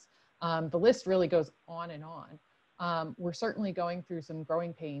modes. The list really goes on and on. We're certainly going through some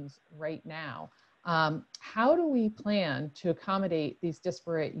growing pains right now. How do we plan to accommodate these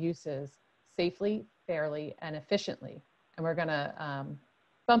disparate uses safely, fairly, and efficiently? And we're gonna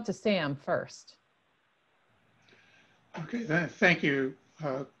bump to Sam first. Okay, thank you,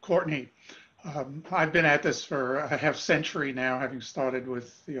 Courtney. I've been at this for a half century now, having started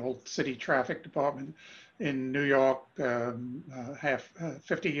with the old city traffic department in New York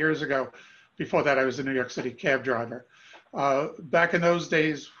 50 years ago. Before that, I was a New York City cab driver. Back in those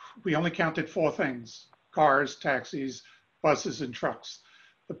days, we only counted 4 things: cars, taxis, buses, and trucks.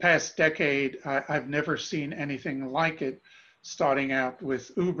 The past decade, I've never seen anything like it, starting out with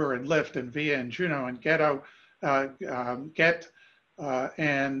Uber and Lyft and Via and Juno and Get,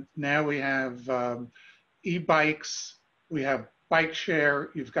 and now we have e-bikes, we have bike share,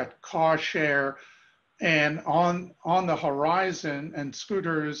 you've got car share, and on the horizon, and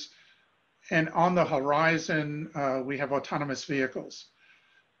scooters, and on the horizon, we have autonomous vehicles.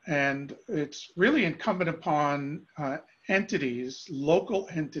 And it's really incumbent upon entities, local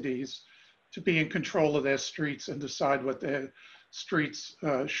entities, to be in control of their streets and decide what their streets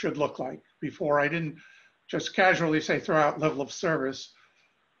should look like. Before, I didn't just casually say throw out level of service.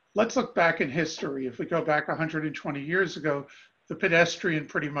 Let's look back in history. If we go back 120 years ago, the pedestrian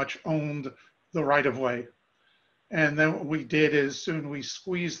pretty much owned the right of way. And then what we did is soon we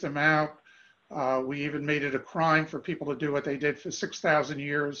squeezed them out. We even made it a crime for people to do what they did for 6,000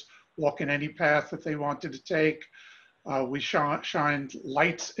 years, walk in any path that they wanted to take. We shined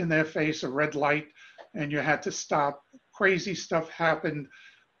lights in their face, a red light, and you had to stop. Crazy stuff happened.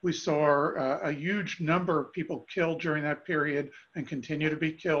 We saw a huge number of people killed during that period and continue to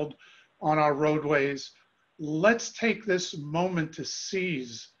be killed on our roadways. Let's take this moment to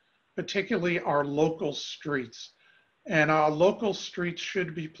seize, particularly our local streets. And our local streets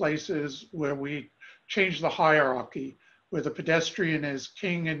should be places where we change the hierarchy, where the pedestrian is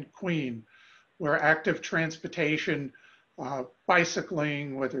king and queen, where active transportation,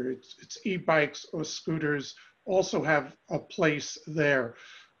 bicycling, whether it's e-bikes or scooters, also have a place there.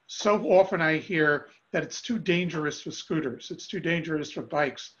 So often I hear that it's too dangerous for scooters, it's too dangerous for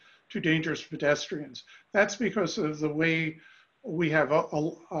bikes, too dangerous for pedestrians. That's because of the way we have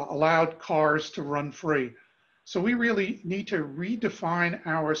allowed cars to run free. So we really need to redefine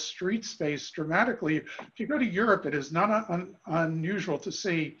our street space dramatically. If you go to Europe, it is not unusual to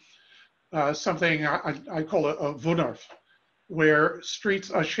see something I call a Wunderf, where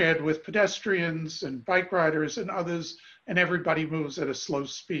streets are shared with pedestrians and bike riders and others, and everybody moves at a slow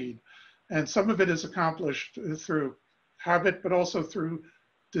speed. And some of it is accomplished through habit, but also through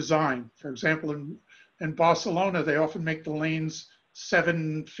design. For example, in Barcelona, they often make the lanes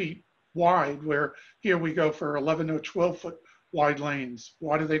 7 feet wide, where here we go for 11 or 12 foot wide lanes.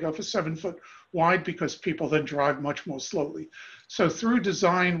 Why do they go for 7 foot wide? Because people then drive much more slowly. So through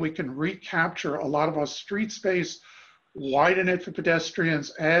design, we can recapture a lot of our street space, widen it for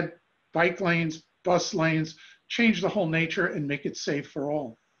pedestrians, add bike lanes, bus lanes, change the whole nature and make it safe for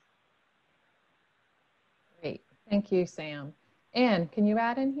all. Thank you, Sam. Anne, can you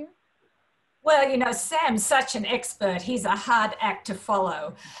add in here? Well, you know, Sam's such an expert. He's a hard act to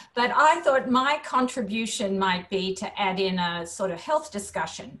follow. But I thought my contribution might be to add in a sort of health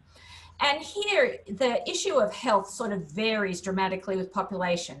discussion. And here, the issue of health sort of varies dramatically with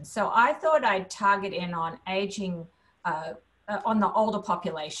population. So I thought I'd target in on aging, on the older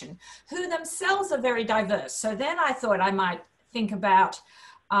population, who themselves are very diverse. So then I thought I might think about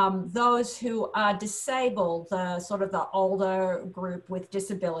those who are disabled, the sort of the older group with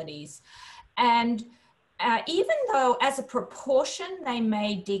disabilities. And even though as a proportion they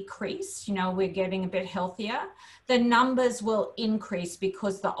may decrease, you know, we're getting a bit healthier, the numbers will increase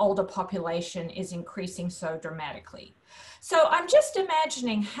because the older population is increasing so dramatically. So I'm just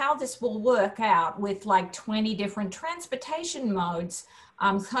imagining how this will work out with like 20 different transportation modes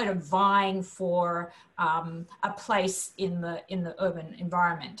kind of vying for a place in the urban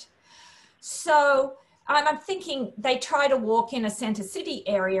environment. So I'm thinking they try to walk in a center city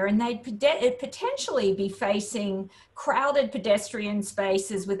area and they'd potentially be facing crowded pedestrian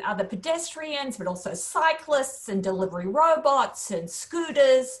spaces with other pedestrians, but also cyclists and delivery robots and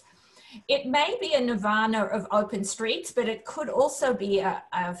scooters. It may be a nirvana of open streets, but it could also be a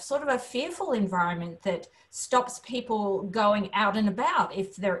sort of a fearful environment that stops people going out and about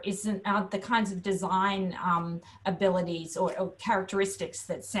if there isn't the kinds of design abilities or characteristics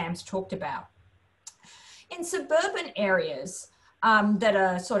that Sam's talked about. In suburban areas that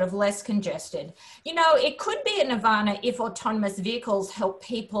are sort of less congested, you know, it could be a nirvana if autonomous vehicles help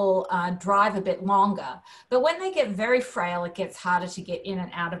people drive a bit longer. But when they get very frail, it gets harder to get in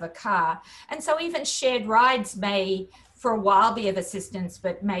and out of a car. And so even shared rides may, for a while, be of assistance,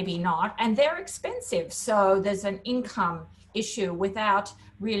 but maybe not. And they're expensive. So there's an income issue without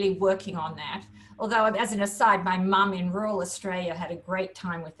really working on that. Although, as an aside, my mum in rural Australia had a great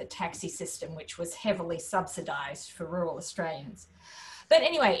time with the taxi system, which was heavily subsidized for rural Australians. But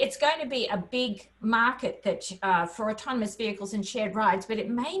anyway, it's going to be a big market that for autonomous vehicles and shared rides, but it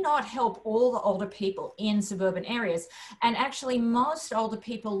may not help all the older people in suburban areas. And actually, most older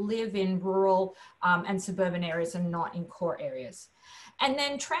people live in rural and suburban areas and not in core areas. And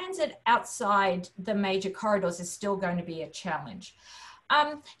then transit outside the major corridors is still going to be a challenge.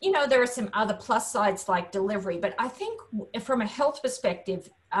 You know, there are some other plus sides like delivery, but I think from a health perspective,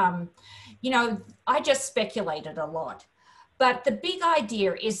 you know, I just speculated a lot. But the big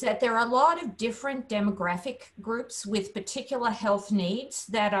idea is that there are a lot of different demographic groups with particular health needs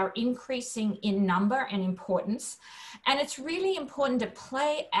that are increasing in number and importance. And it's really important to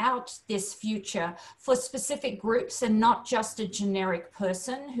play out this future for specific groups and not just a generic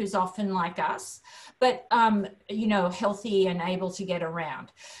person who's often like us, but, you know, healthy and able to get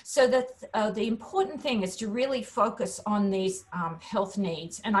around. So that the important thing is to really focus on these health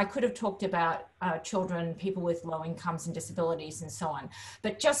needs. And I could have talked about children, people with low incomes and disabilities and so on,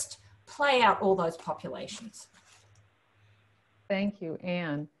 but just play out all those populations. Thank you,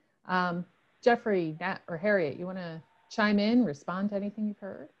 Anne. Jeffrey, Nat, or Harriet, you want to chime in, respond to anything you've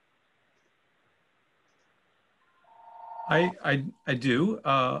heard? I do,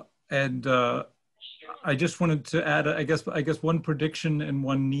 I just wanted to add, I guess one prediction and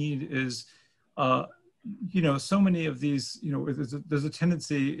one need is, you know, so many of these, you know, there's a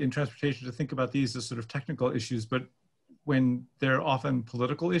tendency in transportation to think about these as sort of technical issues, but when they're often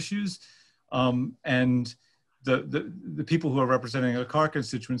political issues, and the people who are representing a car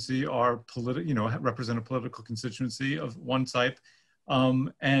constituency are you know, represent a political constituency of one type,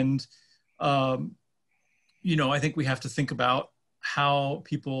 you know, I think we have to think about how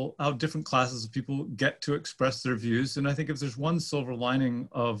different classes of people get to express their views. And I think if there's one silver lining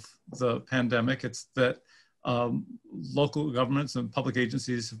of the pandemic, it's that local governments and public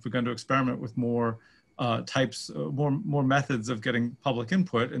agencies have begun to experiment with more more methods of getting public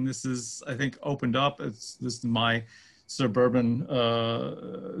input. And this is, I think, opened up, this is my suburban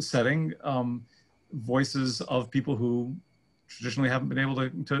setting, voices of people who traditionally haven't been able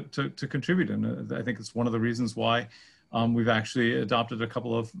to contribute. And I think it's one of the reasons why we've actually adopted a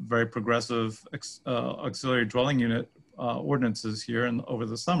couple of very progressive auxiliary dwelling unit ordinances here over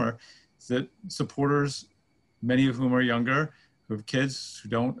the summer, that supporters, many of whom are younger, who have kids who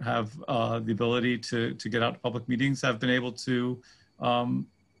don't have the ability to get out to public meetings, have been able to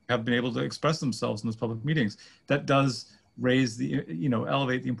express themselves in those public meetings. That does raise the, you know,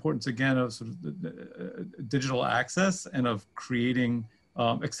 elevate the importance again of sort of the digital access and of creating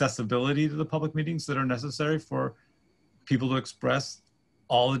accessibility to the public meetings that are necessary for people to express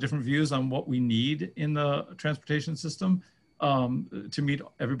all the different views on what we need in the transportation system to meet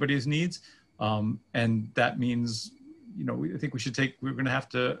everybody's needs. And that means, you know, I think we're going to have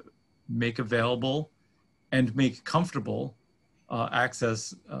to make available and make comfortable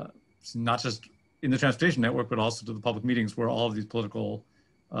access, not just in the transportation network, but also to the public meetings where all of these political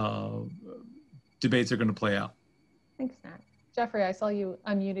debates are going to play out. Thanks, Nat. Jeffrey, I saw you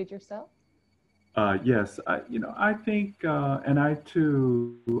unmuted yourself. Yes, I think, and I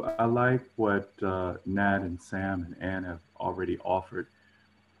too, I like what Nat and Sam and Ann have already offered.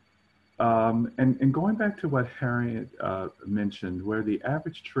 And going back to what Harriet mentioned, where the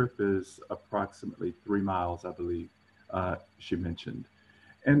average trip is approximately 3 miles, I believe she mentioned.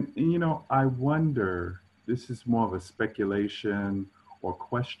 And, I wonder, this is more of a speculation or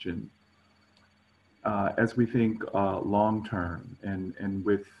question, as we think long term and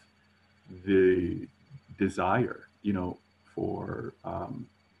with the desire, for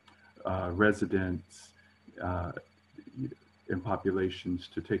residents and populations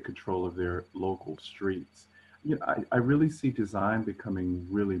to take control of their local streets. I really see design becoming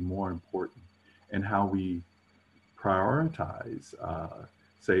really more important in how we prioritize,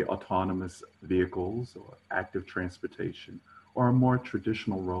 say, autonomous vehicles or active transportation or more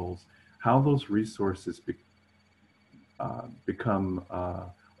traditional roles, how those resources become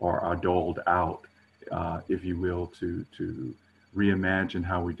or are doled out, if you will, to reimagine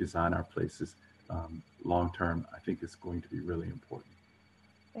how we design our places long term. I think is going to be really important.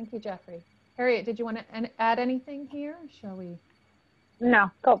 Thank you, Jeffrey. Harriet, did you want to add anything here? Shall we? No,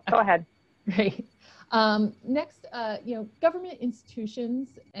 go ahead. Great. Next, government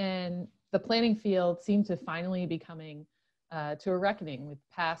institutions and the planning field seem to finally be coming to a reckoning with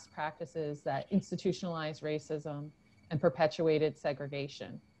past practices that institutionalized racism and perpetuated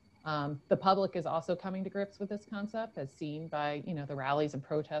segregation. The public is also coming to grips with this concept, as seen by the rallies and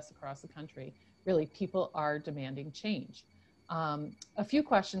protests across the country. Really, people are demanding change. A few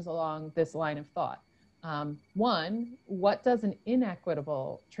questions along this line of thought. One, what does an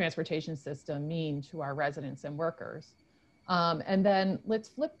inequitable transportation system mean to our residents and workers? And then let's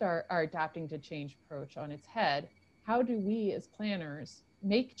flip our adapting to change approach on its head. How do we as planners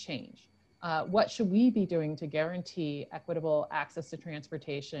make change? What should we be doing to guarantee equitable access to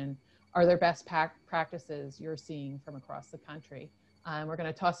transportation? Are there best practices you're seeing from across the country? We're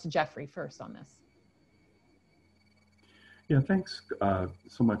going to toss to Jeffrey first on this. Yeah, thanks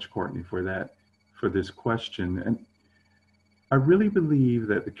so much, Courtney, for this question. And I really believe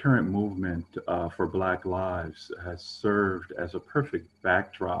that the current movement for Black Lives has served as a perfect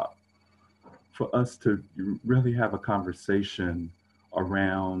backdrop for us to really have a conversation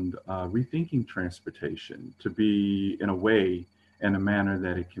around rethinking transportation to be in a manner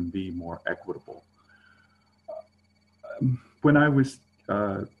that it can be more equitable. When I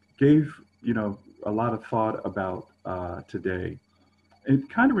gave a lot of thought about today, it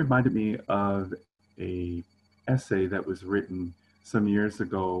kind of reminded me of a essay that was written some years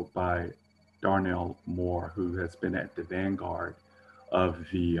ago by Darnell Moore, who has been at the vanguard of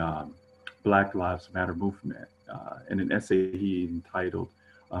the Black Lives Matter movement, in an essay he entitled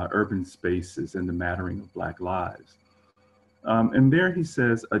Urban Spaces and the Mattering of Black Lives. And there he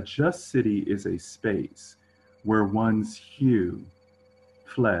says, a just city is a space where one's hue,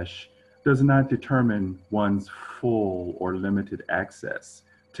 flesh, does not determine one's full or limited access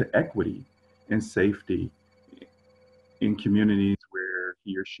to equity and safety in communities where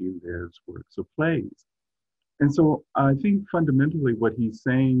he or she lives, works, or plays. And so I think fundamentally what he's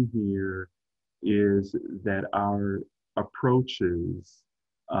saying here is that our approaches,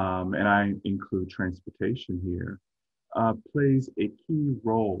 and I include transportation here, plays a key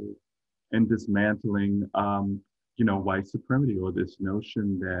role in dismantling, white supremacy, or this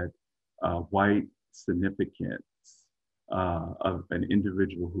notion that white significance of an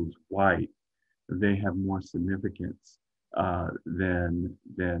individual who's white, they have more significance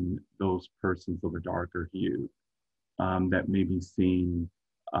than those persons of a darker hue that may be seen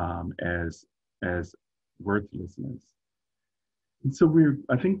as worthlessness. And so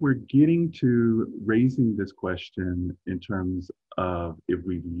I think we're getting to raising this question in terms of, if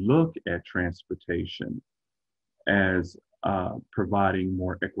we look at transportation as providing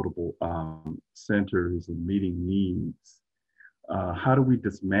more equitable centers and meeting needs, how do we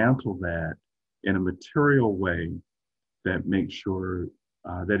dismantle that in a material way that makes sure,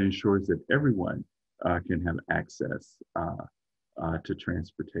 that ensures that everyone can have access to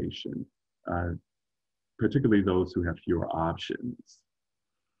transportation, particularly those who have fewer options.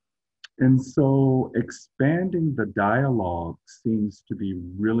 And so expanding the dialogue seems to be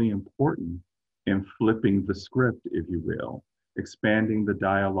really important in flipping the script, if you will, expanding the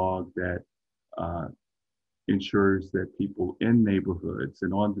dialogue that ensures that people in neighborhoods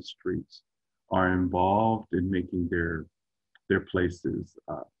and on the streets are involved in making their places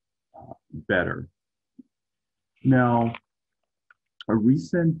better. Now, a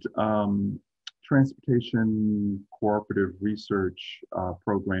recent transportation cooperative research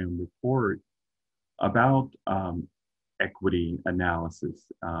program report about equity analysis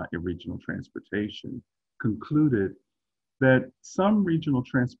in regional transportation concluded that some regional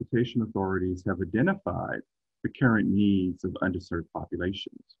transportation authorities have identified the current needs of underserved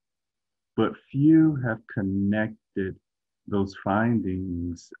populations, but few have connected those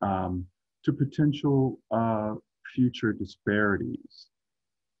findings to potential future disparities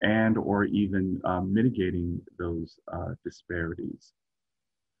and or even mitigating those disparities.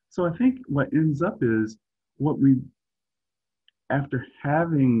 So I think what ends up is what we, after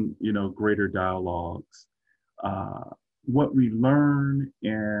having, greater dialogues, what we learn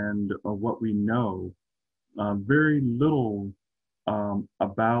and or what we know, very little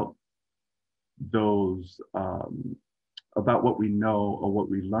about those, about what we know or what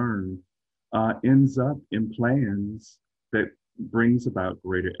we learn ends up in plans that brings about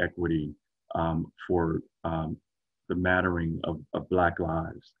greater equity for the mattering of Black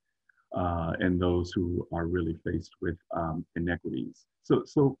lives and those who are really faced with inequities.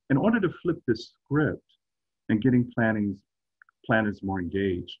 So in order to flip this script and getting planners more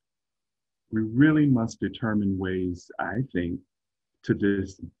engaged, we really must determine ways, I think, to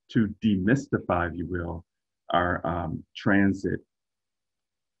demystify, if you will, our transit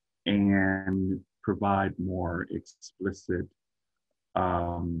and provide more explicit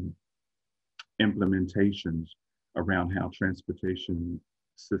implementations around how transportation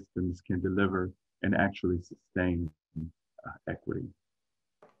systems can deliver and actually sustain equity.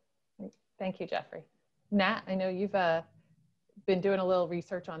 Thank you, Jeffrey. Nat, I know you've been doing a little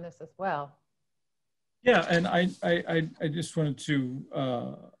research on this as well. Yeah, and I just wanted to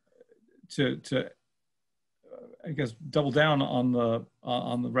I guess double down on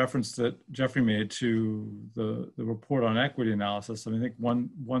the reference that Jeffrey made to the report on equity analysis. I mean, I think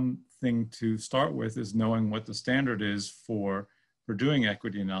one thing to start with is knowing what the standard is for doing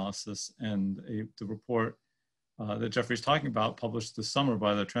equity analysis, and the report that Jeffrey's talking about, published this summer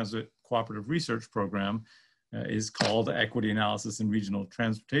by the Transit Cooperative Research Program, is called Equity Analysis in Regional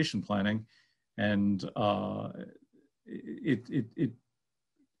Transportation Planning, and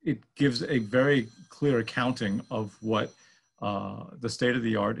it gives a very clear accounting of what the state of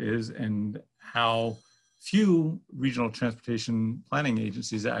the art is and how few regional transportation planning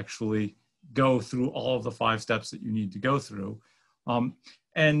agencies actually go through all of the 5 steps that you need to go through.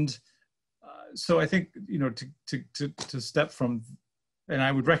 So I think, to step from, and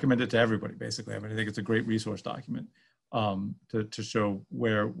I would recommend it to everybody, basically. I mean, I think it's a great resource document to show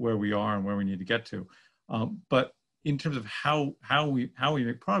where we are and where we need to get to. But in terms of how we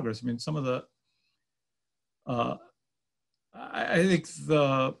make progress, I mean, some of the, I think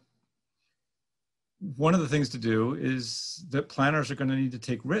one of the things to do is that planners are going to need to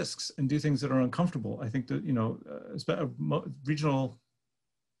take risks and do things that are uncomfortable. I think that, regional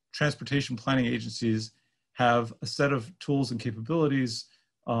transportation planning agencies have a set of tools and capabilities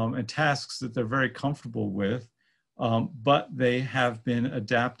and tasks that they're very comfortable with, but they have been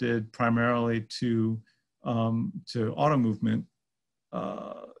adapted primarily to auto movement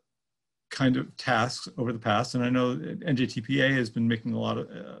kind of tasks over the past. And I know NJTPA has been making a lot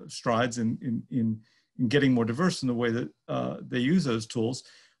of strides in getting more diverse in the way that they use those tools.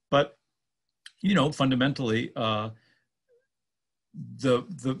 But, fundamentally, the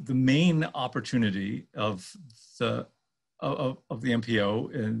main opportunity of the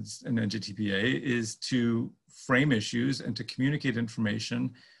MPO and NJTPA is to frame issues and to communicate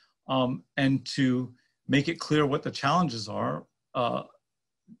information and to make it clear what the challenges are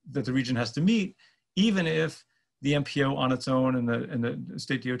that the region has to meet, even if the MPO on its own and the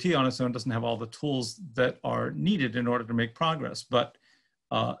state DOT on its own doesn't have all the tools that are needed in order to make progress. But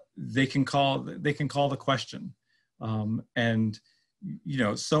they can call the question, and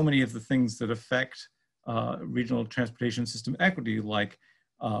so many of the things that affect regional transportation system equity, like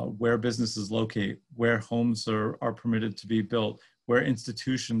where businesses locate, where homes are permitted to be built, where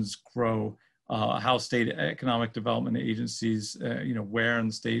institutions grow, how state economic development agencies, where in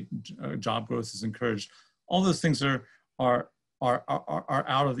the state job growth is encouraged. All those things are out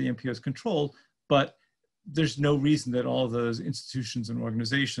of the MPO's control, but there's no reason that all of those institutions and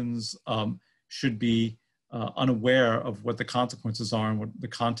organizations should be unaware of what the consequences are and what the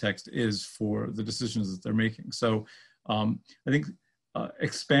context is for the decisions that they're making. So I think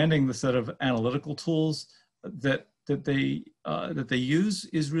expanding the set of analytical tools that they use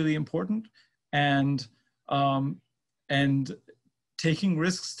is really important, and taking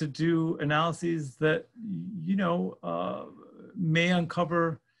risks to do analyses that may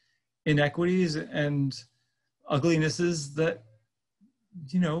uncover inequities and uglinesses that,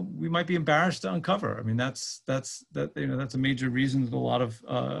 you know, we might be embarrassed to uncover. I mean, that's a major reason that a lot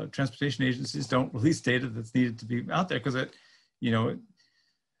of transportation agencies don't release data that's needed to be out there, because it, you know,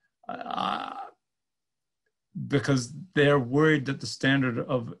 because they're worried that the standard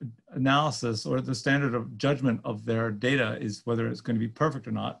of analysis or the standard of judgment of their data is whether it's going to be perfect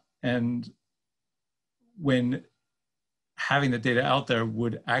or not. And when having the data out there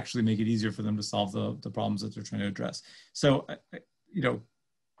would actually make it easier for them to solve the problems that they're trying to address. So, you know,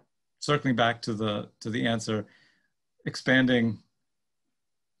 circling back to the answer, expanding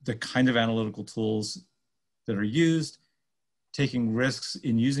the kind of analytical tools that are used, taking risks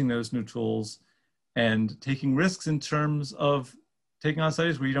in using those new tools, and taking risks in terms of taking on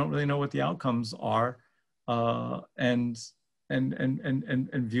studies where you don't really know what the outcomes are, and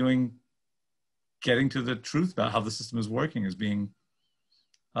viewing, getting to the truth about how the system is working as being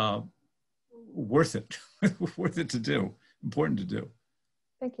worth it, worth it to do, important to do.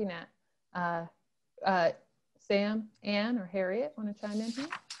 Thank you, Nat. Sam, Anne, or Harriet want to chime in here?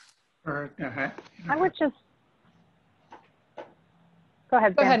 I would just, go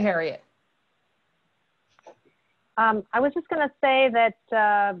ahead. Go Sam. ahead, Harriet. I was just going to say that,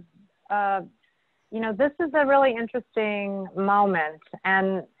 you know, this is a really interesting moment,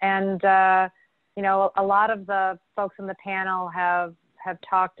 and you know, a lot of the folks in the panel have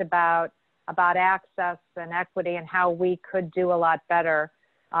talked about access and equity and how we could do a lot better.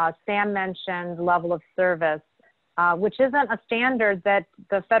 Sam mentioned level of service, which isn't a standard that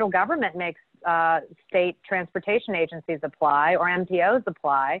the federal government makes state transportation agencies apply or MPOs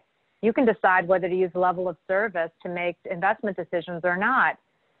apply. You can decide whether to use level of service to make investment decisions or not.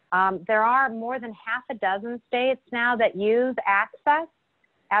 There are more than half a dozen states now that use access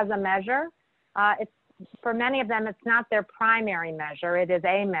as a measure. For many of them, it's not their primary measure, it is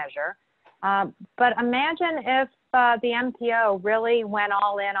a measure. But imagine if the MPO really went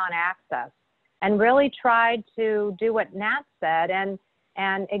all in on access and really tried to do what Nat said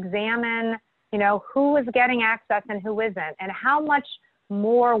and examine, you know, who is getting access and who isn't, and how much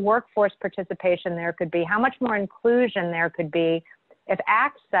more workforce participation there could be, how much more inclusion there could be if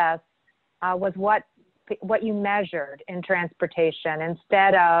access was what you measured in transportation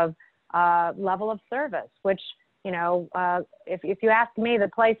instead of level of service, which, you know, if you ask me, the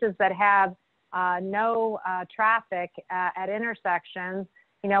places that have no traffic at intersections,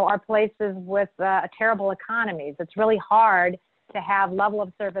 you know, are places with terrible economies. It's really hard to have level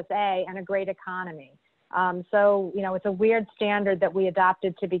of service A and a great economy. So, you know, it's a weird standard that we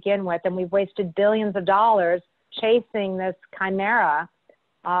adopted to begin with, and we've wasted billions of dollars chasing this chimera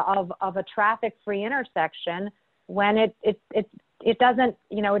of a traffic-free intersection when it doesn't,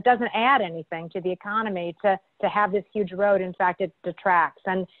 you know, it doesn't add anything to the economy to have this huge road. In fact, it detracts,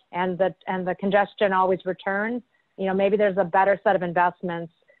 and the congestion always returns. You know, maybe there's a better set of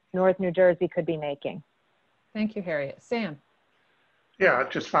investments North New Jersey could be making. Thank you, Harriet. Sam. Yeah,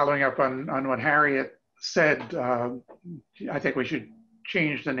 just following up on what Harriet said, I think we should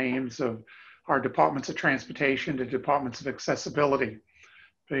change the names of our departments of transportation to departments of accessibility,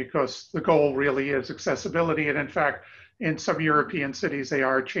 because the goal really is accessibility. And in fact, in some European cities, they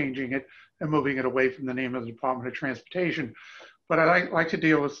are changing it and moving it away from the name of the Department of Transportation. But I'd like to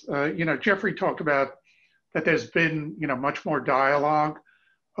deal with, you know, Jeffrey talked about that there's been, you know, much more dialogue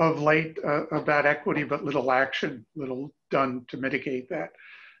of late about equity, but little action, little done to mitigate that.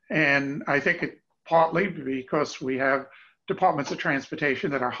 And I think it partly because we have departments of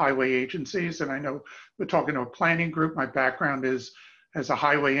transportation that are highway agencies. And I know we're talking to a planning group. My background is as a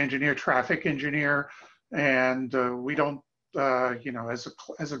highway engineer, traffic engineer, and we don't, you know,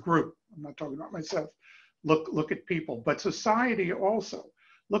 as a group, I'm not talking about myself, look at people, but society also.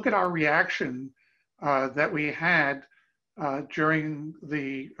 Look at our reaction that we had during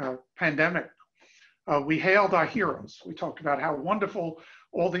the pandemic. We hailed our heroes. We talked about how wonderful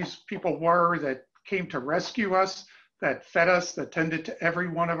all these people were that came to rescue us, that fed us, that tended to every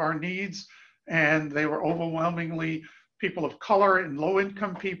one of our needs. And they were overwhelmingly people of color and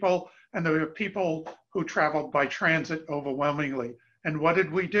low-income people. And there were people who traveled by transit overwhelmingly. And what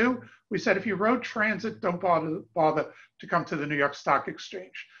did we do? We said, if you rode transit, don't bother to come to the New York Stock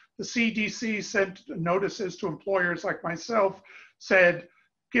Exchange. The CDC sent notices to employers like myself, said,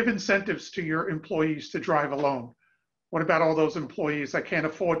 give incentives to your employees to drive alone. What about all those employees that can't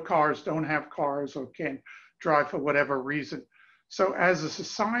afford cars, don't have cars, or can't drive for whatever reason? So as a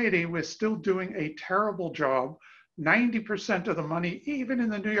society, we're still doing a terrible job. 90% of the money, even in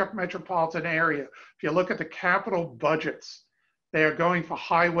the New York metropolitan area, if you look at the capital budgets, they are going for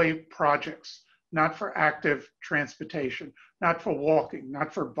highway projects, not for active transportation, not for walking,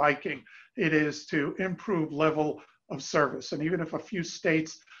 not for biking. it is to improve level of service. And even if a few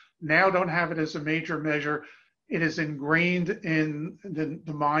states now don't have it as a major measure, it is ingrained in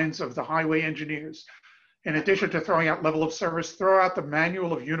the minds of the highway engineers. In addition to throwing out level of service, throw out the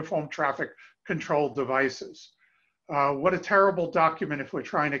manual of uniform traffic control devices. What a terrible document if we're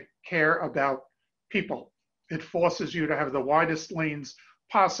trying to care about people. It forces you to have the widest lanes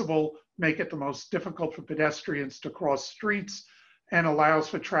possible, make it the most difficult for pedestrians to cross streets, and allows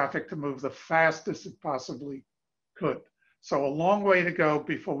for traffic to move the fastest it possibly could. So a long way to go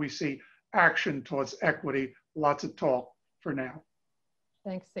before we see action towards equity. Lots of talk for now.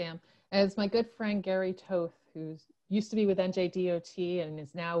 Thanks, Sam. As my good friend Gary Toth, who used to be with NJDOT and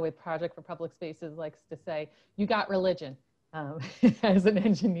is now with Project for Public Spaces, likes to say, you got religion as an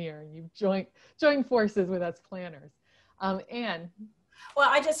engineer. You've joined forces with us planners. Anne. Well,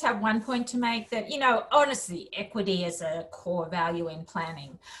 I just have one point to make that, you know, honestly, equity is a core value in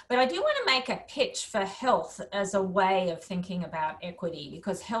planning. But I do want to make a pitch for health as a way of thinking about equity,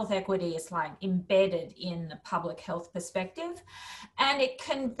 because health equity is like embedded in the public health perspective. And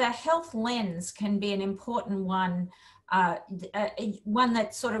the health lens can be an important one, one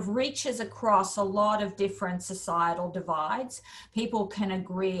that sort of reaches across a lot of different societal divides. People can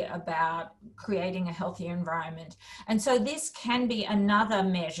agree about creating a healthier environment. And so this can be another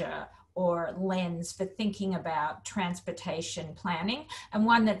measure or lens for thinking about transportation planning, and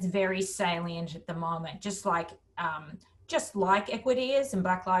one that's very salient at the moment, just like equity is and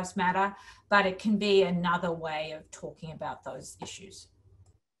Black Lives Matter, but it can be another way of talking about those issues.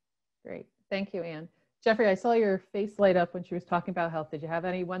 Great, thank you, Anne. Jeffrey, I saw your face light up when she was talking about health. Did you have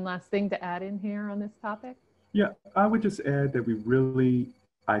one last thing to add in here on this topic? Yeah, I would just add that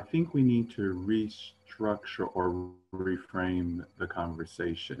I think we need to restructure or reframe the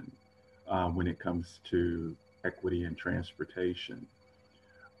conversation when it comes to equity and transportation.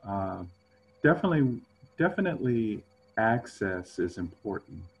 Definitely access is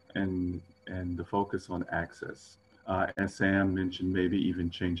important, and the focus on access. As Sam mentioned, maybe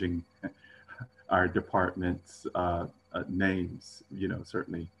even changing our departments' names, you know,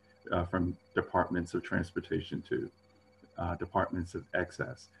 certainly from departments of transportation to departments of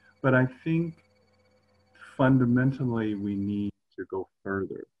access. But I think fundamentally we need to go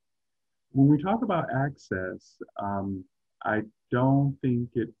further. When we talk about access, I don't think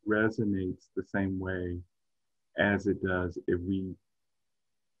it resonates the same way as it does if we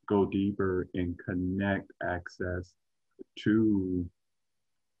go deeper and connect access to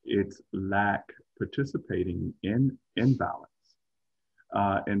its lack participating in balance.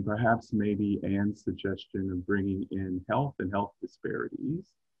 And perhaps maybe Anne's suggestion of bringing in health and health disparities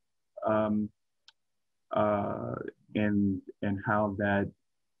and how that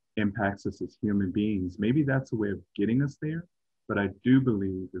impacts us as human beings. Maybe that's a way of getting us there, but I do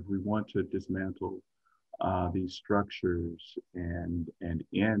believe if we want to dismantle these structures and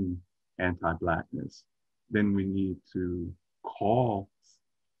end anti-Blackness, then we need to call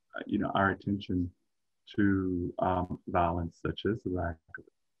our attention to violence such as the lack of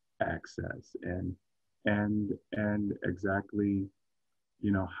access and exactly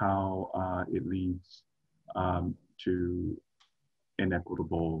how it leads to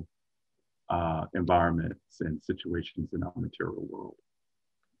inequitable environments and situations in our material world.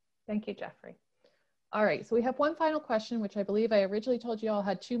 Thank you, Jeffrey. All right, so we have one final question, which I believe I originally told you all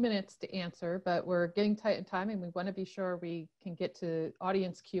had 2 minutes to answer, but we're getting tight in time and we want to be sure we can get to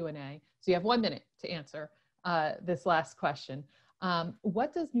audience Q&A. So you have 1 minute to answer this last question.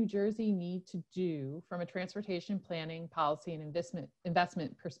 What does New Jersey need to do from a transportation planning, policy, and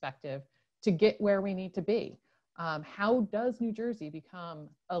investment perspective to get where we need to be? How does New Jersey become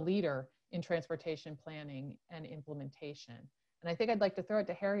a leader in transportation planning and implementation? And I think I'd like to throw it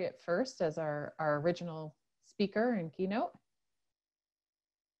to Harriet first as our original speaker and keynote.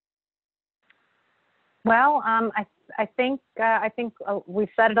 Well, I think we've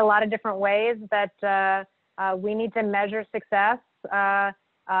said it a lot of different ways that we need to measure success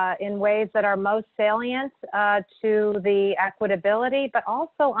in ways that are most salient to the equitability, but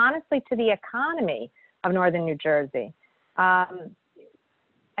also honestly to the economy of Northern New Jersey. And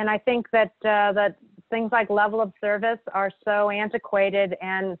I think that things like level of service are so antiquated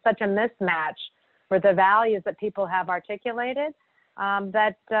and such a mismatch for the values that people have articulated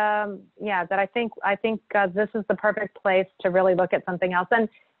that I think this is the perfect place to really look at something else.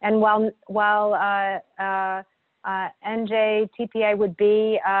 And while NJTPA would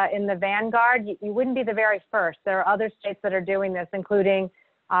be in the vanguard, you wouldn't be the very first. There are other states that are doing this, including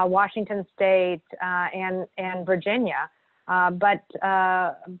Washington State and Virginia. But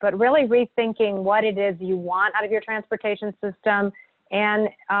really rethinking what it is you want out of your transportation system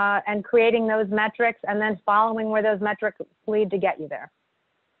and creating those metrics and then following where those metrics lead to get you there.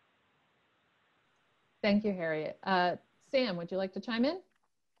 Thank you, Harriet. Sam, would you like to chime in?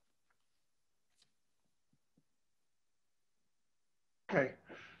 Okay,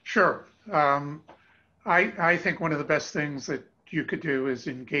 sure. I think one of the best things that you could do is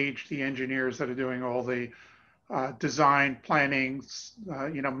engage the engineers that are doing all the design planning.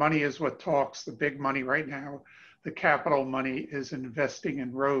 You know, money is what talks. The big money right now, the capital money, is investing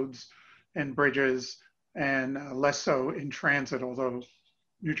in roads and bridges, and less so in transit, although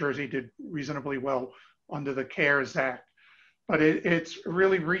New Jersey did reasonably well under the CARES Act. But it's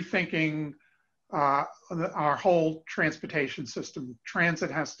really rethinking our whole transportation system. Transit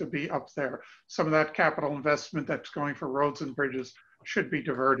has to be up there. Some of that capital investment that's going for roads and bridges should be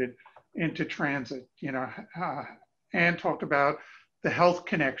diverted into transit. You know, Anne talked about the health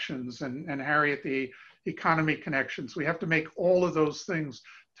connections, and Harriet, the economy connections. We have to make all of those things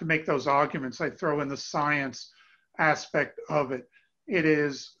to make those arguments. I throw in the science aspect of it. It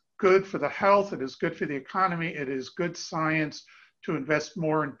is good for the health, it is good for the economy, it is good science to invest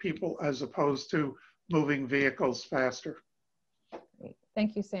more in people as opposed to moving vehicles faster. Great.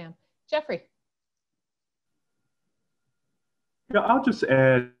 Thank you, Sam. Jeffrey. Yeah, I'll just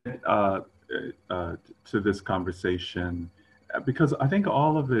add to this conversation, because I think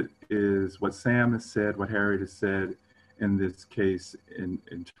all of it is what Sam has said, what Harriet has said in this case,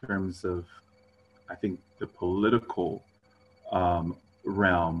 in terms of, I think, the political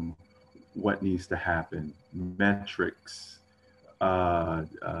realm, what needs to happen, metrics,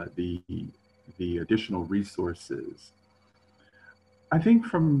 the additional resources. I think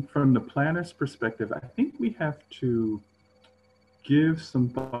from the planner's perspective, I think we have to give some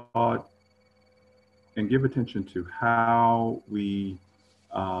thought and give attention to how we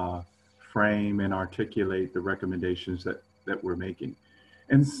frame and articulate the recommendations that we're making.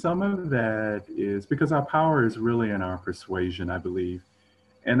 And some of that is because our power is really in our persuasion, I believe.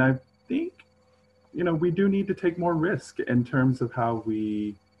 And I think, you know, we do need to take more risk in terms of how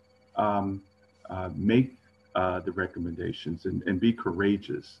we make the recommendations and be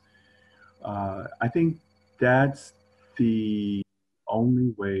courageous. I think that's the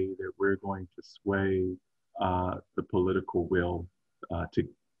only way that we're going to sway the political will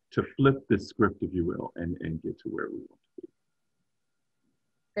to flip this script, if you will, and get to where we want to be.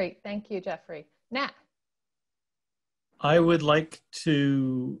 Great, thank you, Jeffrey. Nat. I would like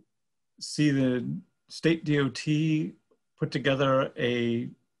to see the state DOT put together a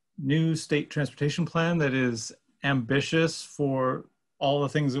new state transportation plan that is ambitious for all the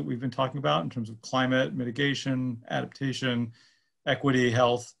things that we've been talking about in terms of climate, mitigation, adaptation, equity,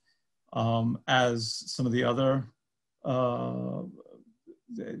 health, as some of the other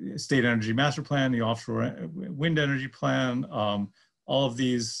state energy master plan, the offshore wind energy plan, all of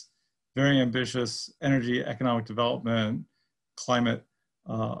these very ambitious energy, economic development, climate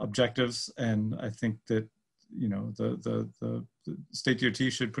objectives. And I think that, you know, the state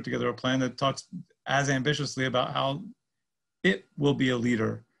DOT should put together a plan that talks as ambitiously about how it will be a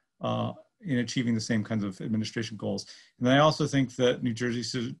leader in achieving the same kinds of administration goals. And I also think that New Jersey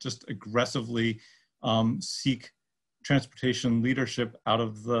should just aggressively seek transportation leadership out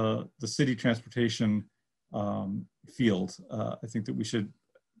of the city transportation field. I think that we should,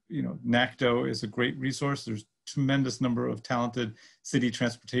 you know, NACDO is a great resource. There's tremendous number of talented city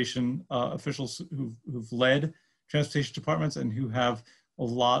transportation officials who've led transportation departments and who have a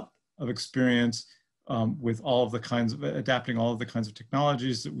lot of experience with all of the kinds of adapting all of the kinds of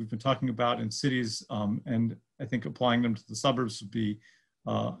technologies that we've been talking about in cities, and I think applying them to the suburbs would be,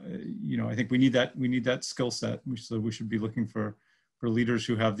 you know, I think we need that skill set. So we should be looking for leaders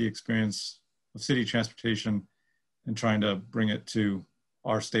who have the experience of city transportation and trying to bring it to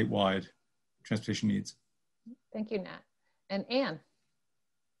our statewide transportation needs. Thank you, Nat. And Anne.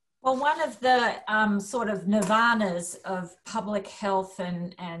 Well, one of the sort of nirvanas of public health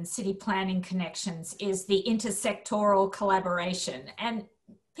and city planning connections is the intersectoral collaboration. And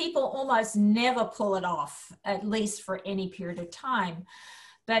people almost never pull it off, at least for any period of time.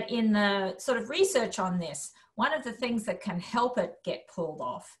 But in the sort of research on this, one of the things that can help it get pulled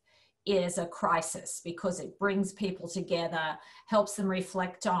off is a crisis, because it brings people together, helps them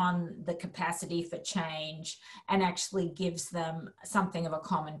reflect on the capacity for change, and actually gives them something of a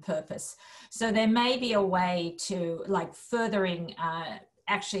common purpose. So there may be a way to, like, furthering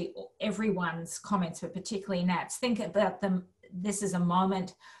actually everyone's comments, but particularly Nat's, think about them. This is a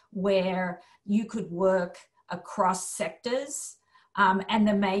moment where you could work across sectors, and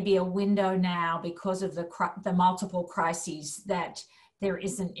there may be a window now because of the multiple crises that there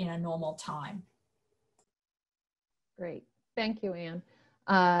isn't in a normal time. Great. Thank you, Anne.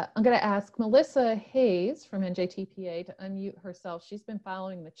 I'm going to ask Melissa Hayes from NJTPA to unmute herself. She's been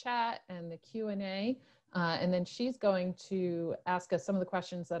following the chat and the Q&A, and then she's going to ask us some of the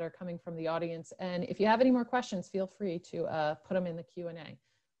questions that are coming from the audience. And if you have any more questions, feel free to put them in the Q&A.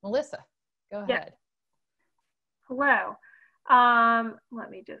 Melissa, go ahead. Hello. Let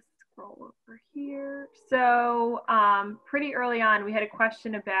me just scroll over here. So pretty early on, we had a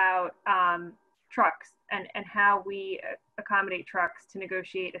question about trucks and how we accommodate trucks to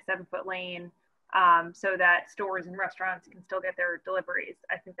negotiate a 7-foot lane so that stores and restaurants can still get their deliveries.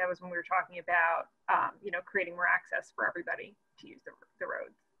 I think that was when we were talking about, creating more access for everybody to use the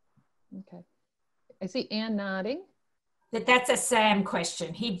roads. Okay. I see Anne nodding. That's a Sam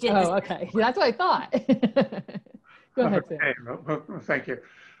question. He did. Oh, okay. That's what I thought. Go ahead, Sam. Okay, well, thank you.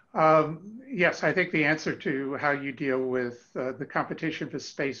 Yes, I think the answer to how you deal with the competition for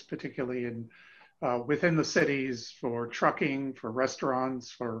space, particularly in within the cities for trucking, for restaurants,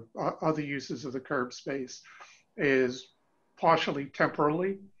 for other uses of the curb space, is partially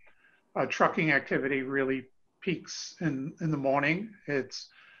temporally. Trucking activity really peaks in the morning.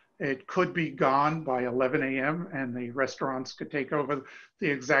 It could be gone by 11 a.m. and the restaurants could take over the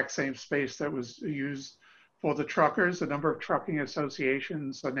exact same space that was used for the truckers. A number of trucking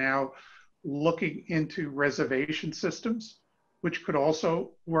associations are now looking into reservation systems, which could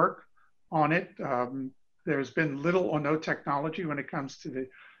also work on it. There's been little or no technology when it comes to the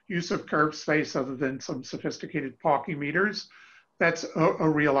use of curb space other than some sophisticated parking meters. That's a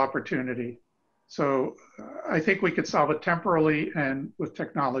real opportunity. So I think we could solve it temporarily and with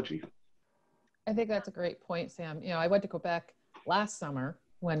technology. I think that's a great point, Sam. I went to Quebec last summer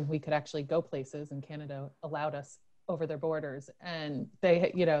when we could actually go places, and Canada allowed us over their borders. And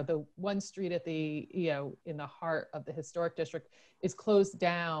they, the one street at the, in the heart of the historic district is closed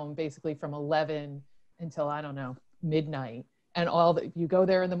down basically from 11 until, I don't know, midnight. And you go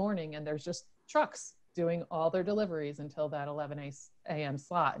there in the morning and there's just trucks doing all their deliveries until that 11 a.m.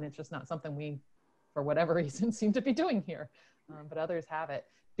 slot. And it's just not something we, for whatever reason, seem to be doing here, but others have it.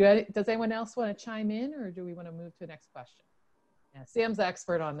 Does anyone else want to chime in, or do we want to move to the next question? Yeah, Sam's the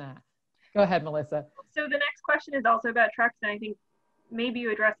expert on that. Go ahead, Melissa. So the next question is also about trucks, and I think maybe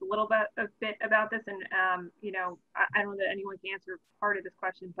you addressed a bit about this, and I don't know that anyone can answer part of this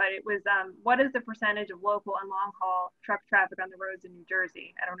question, but it was, what is the percentage of local and long haul truck traffic on the roads in New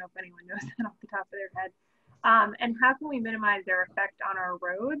Jersey? I don't know if anyone knows that off the top of their head. And how can we minimize their effect on our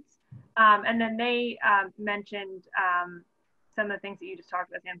roads? And then they mentioned some of the things that you just talked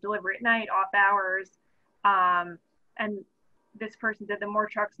about, Sam, delivery at night, off hours. And this person said the more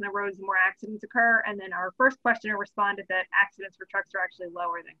trucks on the roads, the more accidents occur. And then our first questioner responded that accidents for trucks are actually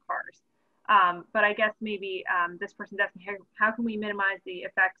lower than cars. But I guess maybe this person doesn't hear, how can we minimize the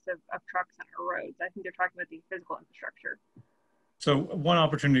effects of trucks on our roads? I think they're talking about the physical infrastructure. So one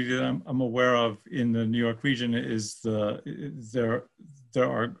opportunity that I'm aware of in the New York region is there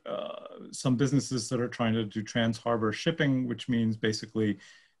are some businesses that are trying to do trans-harbor shipping, which means basically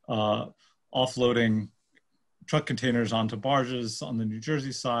offloading truck containers onto barges on the New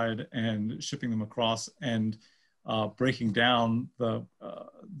Jersey side and shipping them across, and breaking down the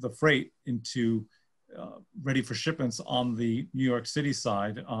freight into ready for shipments on the New York City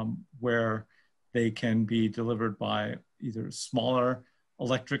side, where they can be delivered by either smaller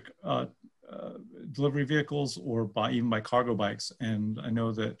electric delivery vehicles or even by cargo bikes. And I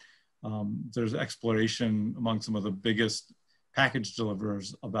know that there's exploration among some of the biggest package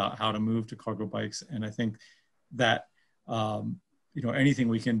deliverers about how to move to cargo bikes. And I think that anything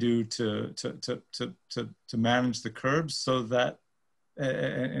we can do to manage the curbs so that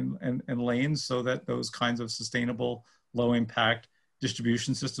and lanes so that those kinds of sustainable, low impact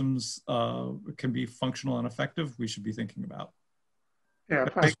distribution systems can be functional and effective, we should be thinking about. Yeah,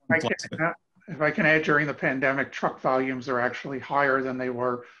 if I can add, during the pandemic, truck volumes are actually higher than they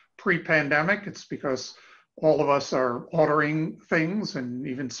were pre-pandemic. It's because all of us are ordering things and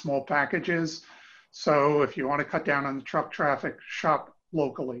even small packages. So if you want to cut down on the truck traffic, shop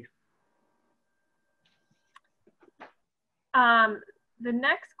locally. The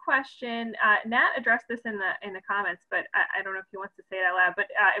next question, Nat addressed this in the comments, but I don't know if he wants to say it out loud, but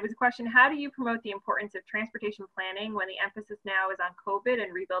it was a question: how do you promote the importance of transportation planning when the emphasis now is on COVID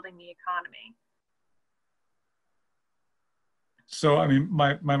and rebuilding the economy? So, I mean,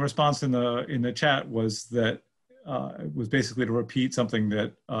 my response in the chat was that it was basically to repeat something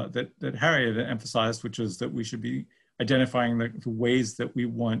that that Harry had emphasized, which is that we should be identifying the ways that we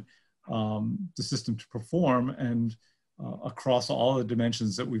want the system to perform, and across all the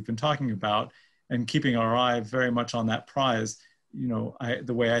dimensions that we've been talking about, and keeping our eye very much on that prize.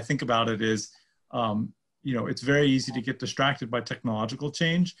 The way I think about it is you know, it's very easy to get distracted by technological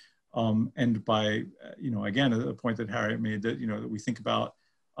change, and by, you know, again, the point that Harriet made, that, you know, that we think about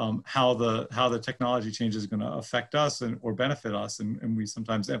how the technology change is going to affect us or benefit us, and we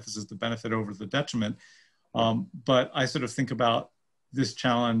sometimes emphasize the benefit over the detriment. But I sort of think about this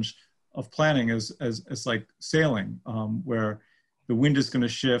challenge of planning as like sailing, where the wind is going to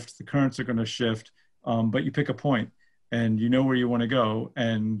shift, the currents are going to shift, but you pick a point and you know where you want to go,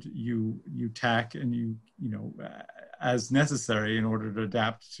 and you tack and you know, as necessary in order to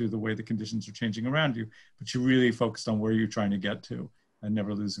adapt to the way the conditions are changing around you, but you're really focused on where you're trying to get to and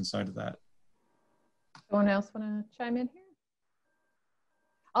never losing sight of that. Someone else want to chime in here?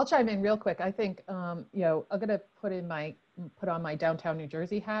 I'll chime in real quick. I think, you know, I'm going to put on my downtown New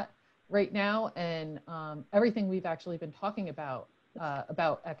Jersey hat right now, and everything we've actually been talking about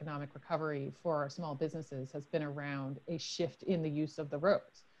economic recovery for our small businesses has been around a shift in the use of the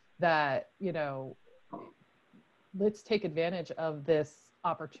roads. That, you know, let's take advantage of this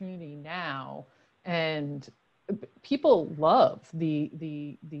opportunity now. And people love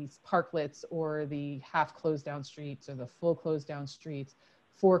these parklets or the half closed down streets or the full closed down streets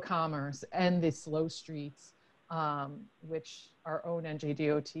for commerce, and the slow streets, which our own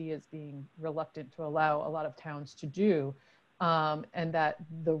NJDOT is being reluctant to allow a lot of towns to do. And that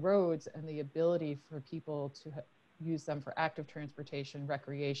the roads and the ability for people to use them for active transportation,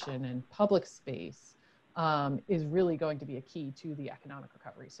 recreation, and public space is really going to be a key to the economic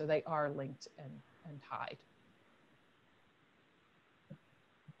recovery. So they are linked and tied.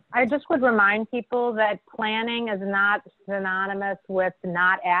 I just would remind people that planning is not synonymous with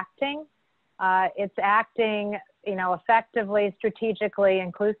not acting. It's acting, you know, effectively, strategically,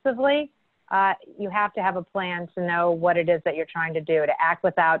 inclusively. You have to have a plan to know what it is that you're trying to do. To act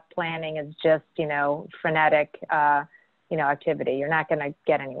without planning is just, you know, frenetic, you know, activity. You're not going to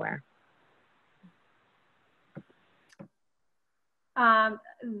get anywhere.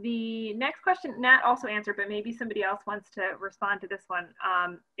 The next question, Nat also answered, but maybe somebody else wants to respond to this one.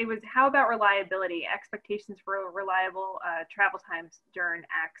 It was, how about reliability, expectations for reliable travel times during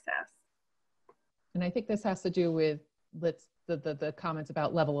access? And I think this has to do with the comments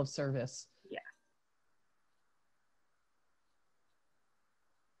about level of service. Yeah.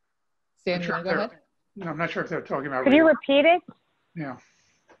 Sam, you want to go ahead? No, I'm not sure if they're talking about. Could you repeat it? Yeah.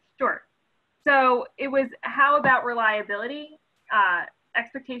 Sure. So it was, how about reliability?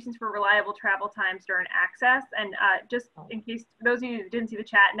 Expectations for reliable travel times during access. And just in case those of you who didn't see the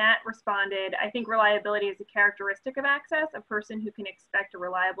chat, Nat responded, I think reliability is a characteristic of access. A person who can expect a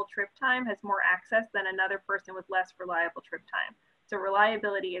reliable trip time has more access than another person with less reliable trip time. So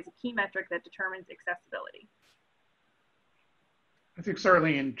reliability is a key metric that determines accessibility. I think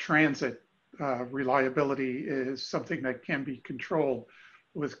certainly in transit, reliability is something that can be controlled.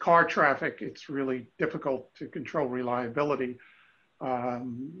 With car traffic, it's really difficult to control reliability.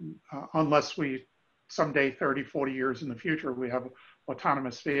 Unless we someday 30, 40 years in the future, we have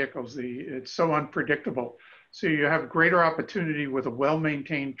autonomous vehicles. It's so unpredictable. So you have greater opportunity with a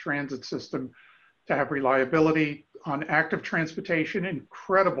well-maintained transit system to have reliability on active transportation,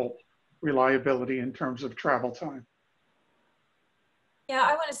 incredible reliability in terms of travel time. Yeah,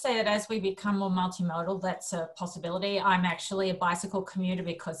 I want to say that as we become more multimodal, that's a possibility. I'm actually a bicycle commuter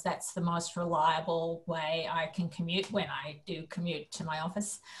because that's the most reliable way I can commute when I do commute to my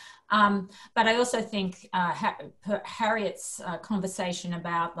office. But I also think Harriet's conversation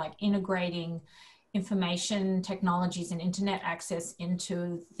about like integrating information technologies and internet access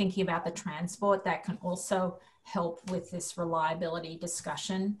into thinking about the transport, that can also help with this reliability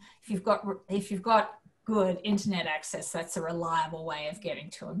discussion. If you've got good internet access, that's a reliable way of getting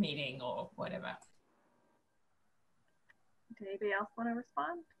to a meeting or whatever. Did anybody else want to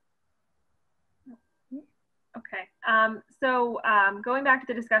respond? Okay, so going back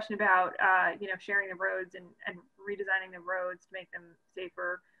to the discussion about you know, sharing the roads and redesigning the roads to make them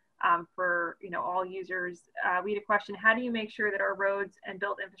safer for, you know, all users, we had a question: how do you make sure that our roads and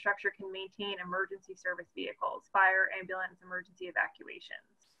built infrastructure can maintain emergency service vehicles, fire, ambulance, emergency evacuations?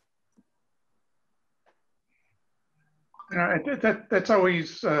 That's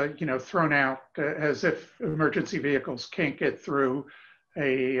always, you know, thrown out as if emergency vehicles can't get through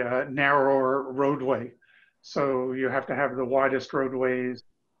a narrower roadway. So you have to have the widest roadways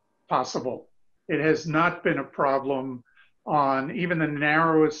possible. It has not been a problem on even the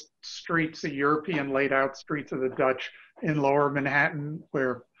narrowest streets, the European laid out streets of the Dutch in lower Manhattan,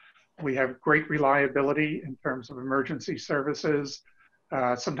 where we have great reliability in terms of emergency services.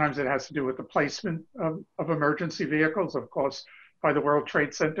 Sometimes it has to do with the placement of emergency vehicles. Of course, by the World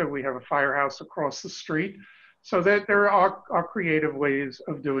Trade Center, we have a firehouse across the street. So that there are creative ways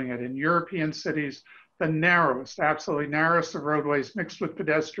of doing it. In European cities, the narrowest, absolutely narrowest of roadways mixed with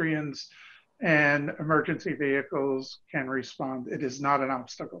pedestrians and emergency vehicles can respond. It is not an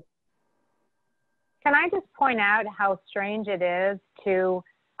obstacle. Can I just point out how strange it is to,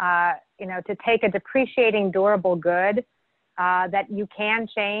 to take a depreciating durable good that you can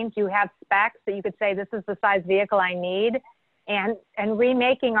change. You have specs that you could say, this is the size vehicle I need, and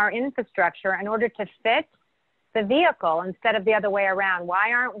remaking our infrastructure in order to fit the vehicle instead of the other way around.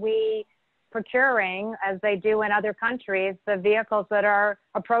 Why aren't we procuring, as they do in other countries, the vehicles that are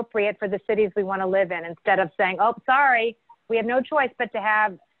appropriate for the cities we want to live in, instead of saying, oh, sorry, we have no choice but to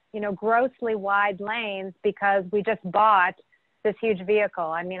have, grossly wide lanes because we just bought this huge vehicle.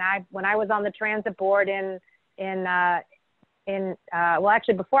 I mean, when I was on the transit board well,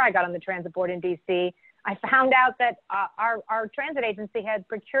 actually before I got on the transit board in DC, I found out that our transit agency had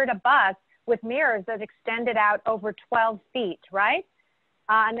procured a bus with mirrors that extended out over 12 feet, right?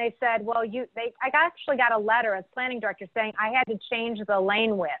 And they said, well, I actually got a letter as planning director saying I had to change the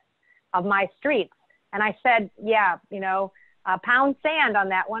lane width of my streets. And I said, yeah, pound sand on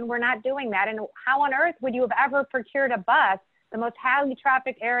that one. We're not doing that. And how on earth would you have ever procured a bus, the most highly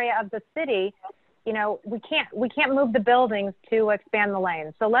trafficked area of the city? We can't move the buildings to expand the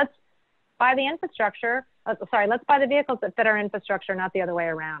lanes. So let's buy the infrastructure. Let's buy the vehicles that fit our infrastructure, not the other way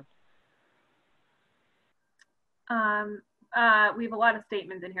around. We have a lot of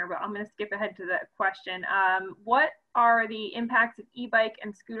statements in here, but I'm going to skip ahead to the question. What are the impacts of e-bike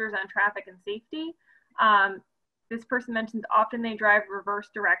and scooters on traffic and safety? This person mentions often they drive reverse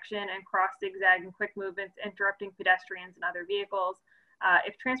direction and cross zigzag and quick movements, interrupting pedestrians and other vehicles.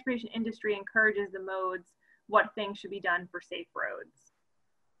 If transportation industry encourages the modes, what things should be done for safe roads?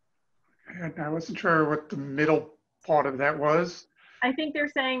 I wasn't sure what the middle part of that was. I think they're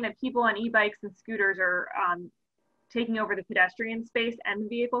saying that people on e-bikes and scooters are taking over the pedestrian space and the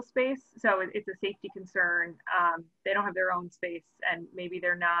vehicle space. So it's a safety concern. They don't have their own space and maybe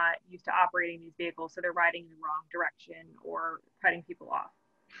they're not used to operating these vehicles. So they're riding in the wrong direction or cutting people off.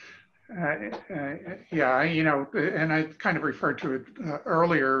 Yeah, and I kind of referred to it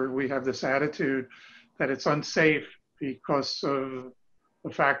earlier. We have this attitude that it's unsafe because of the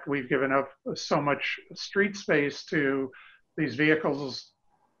fact we've given up so much street space to these vehicles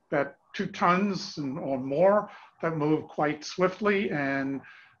that 2 tons or more that move quite swiftly. And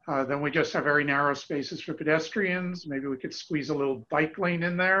then we just have very narrow spaces for pedestrians. Maybe we could squeeze a little bike lane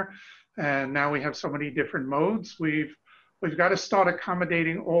in there. And now we have so many different modes. We've got to start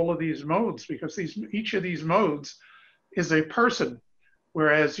accommodating all of these modes because each of these modes is a person.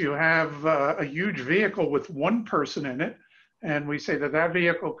 Whereas you have a huge vehicle with 1 person in it, and we say that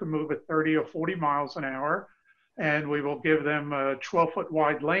vehicle can move at 30 or 40 miles an hour, and we will give them a 12-foot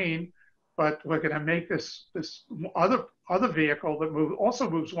wide lane, but we're going to make this other vehicle that also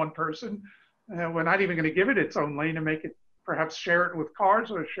moves 1 person. We're not even going to give it its own lane and make it perhaps share it with cars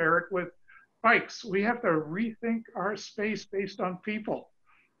or share it with bikes. We have to rethink our space based on people.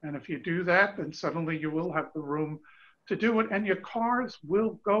 And if you do that, then suddenly you will have the room to do it, and your cars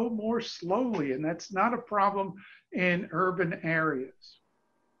will go more slowly, and that's not a problem in urban areas.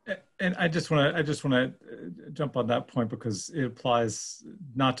 And I just want to jump on that point because it applies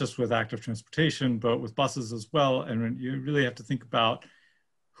not just with active transportation, but with buses as well. And you really have to think about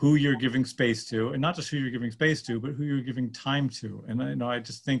who you're giving space to, and not just who you're giving space to, but who you're giving time to. And I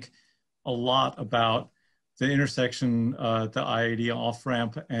just think a lot about the intersection, the I-80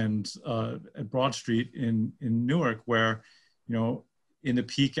 off-ramp and at Broad Street in Newark, where, in the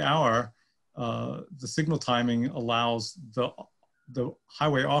peak hour, the signal timing allows the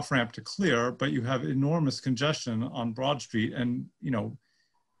highway off-ramp to clear, but you have enormous congestion on Broad Street and,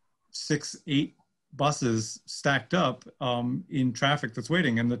 6-8 buses stacked up in traffic that's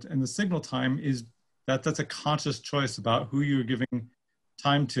waiting. And the signal time is that's a conscious choice about who you're giving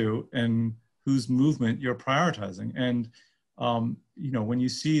time to and whose movement you're prioritizing. And, when you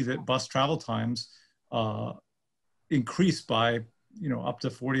see that bus travel times increase by, up to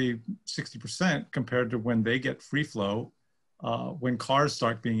 40, 60% compared to when they get free flow, when cars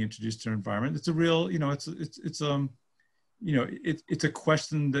start being introduced to their environment, it's a real, it's a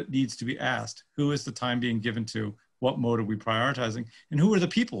question that needs to be asked. Who is the time being given to? What mode are we prioritizing? And who are the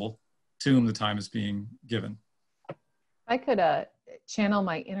people to whom the time is being given? I could channel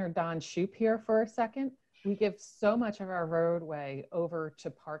my inner Don Shoup here for a second. We give so much of our roadway over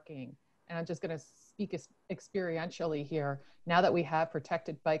to parking. And I'm just going to speak experientially here. Now that we have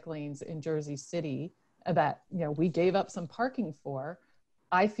protected bike lanes in Jersey City that we gave up some parking for,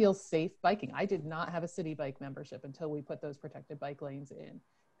 I feel safe biking. I did not have a city bike membership until we put those protected bike lanes in.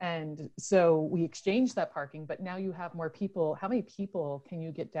 And so we exchanged that parking, but now you have more people. How many people can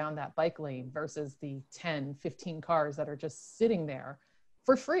you get down that bike lane versus the 10, 15 cars that are just sitting there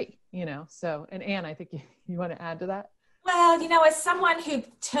for free, you know? So, and Anne, I think you want to add to that? Well, you know, as someone who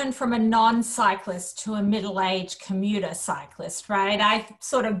turned from a non-cyclist to a middle-aged commuter cyclist, right? I've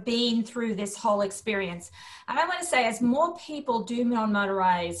sort of been through this whole experience. And I want to say, as more people do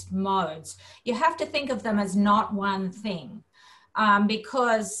non-motorized modes, you have to think of them as not one thing.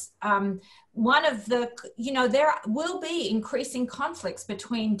 Because one of the, you know, there will be increasing conflicts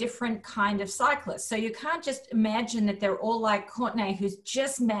between different kind of cyclists. So you can't just imagine that they're all like Courtney, who's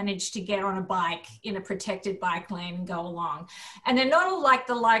just managed to get on a bike in a protected bike lane and go along. And they're not all like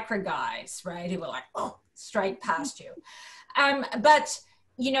the Lycra guys, right? Who are like, oh, straight past you. But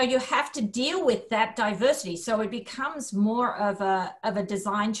you know, you have to deal with that diversity. So it becomes more of a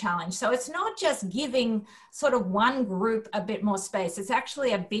design challenge. So it's not just giving sort of one group a bit more space. It's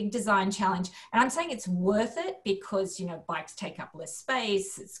actually a big design challenge. And I'm saying it's worth it because, you know, bikes take up less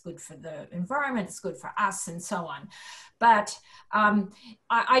space. It's good for the environment. It's good for us and so on. But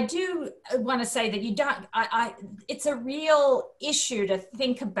I do want to say that you don't, it's a real issue to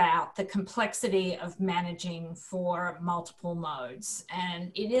think about the complexity of managing for multiple modes.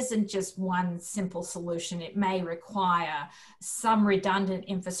 And it isn't just one simple solution. It may require some redundant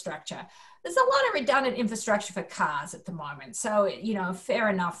infrastructure. There's a lot of redundant infrastructure for cars at the moment. So, you know, fair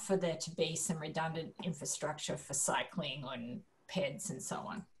enough for there to be some redundant infrastructure for cycling and peds and so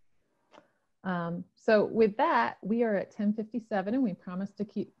on. So with that, we are at 10:57 and we promised to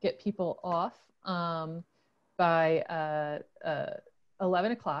get people off by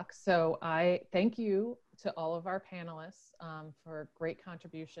 11 o'clock. So I thank you to all of our panelists for great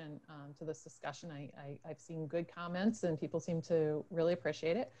contribution to this discussion. I've seen good comments and people seem to really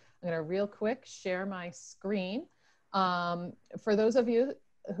appreciate it. I'm going to real quick share my screen. For those of you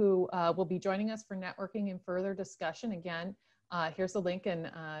who will be joining us for networking and further discussion, again, here's the link,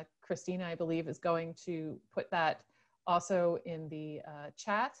 and Christina, I believe, is going to put that also in the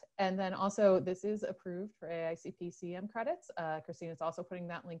chat. And then also, this is approved for AICP CM credits. Christina is also putting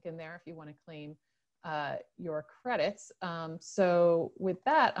that link in there if you want to claim your credits. So with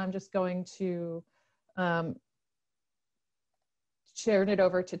that, I'm just going to share it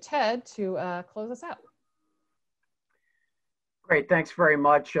over to Ted to close us out. Great, thanks very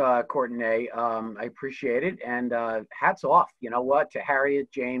much, Courtney. I appreciate it, and hats off, you know what, to Harriet,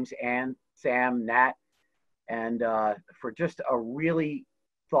 James, Ann, Sam, Nat, and for just a really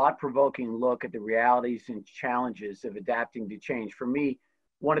thought-provoking look at the realities and challenges of adapting to change. For me,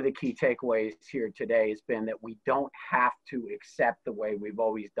 one of the key takeaways here today has been that we don't have to accept the way we've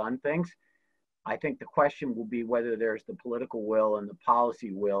always done things. I think the question will be whether there's the political will and the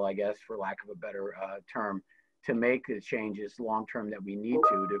policy will, I guess, for lack of a better term, to make the changes long-term that we need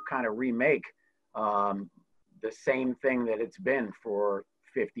to kind of remake the same thing that it's been for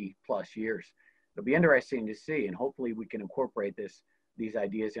 50 plus years. It'll be interesting to see, and hopefully we can incorporate these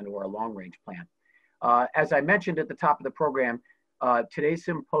ideas into our long-range plan. As I mentioned at the top of the program, today's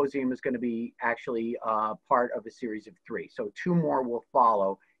symposium is going to be actually part of a series of 3. So 2 more will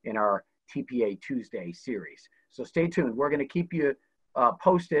follow in our TPA Tuesday series. So stay tuned. We're going to keep you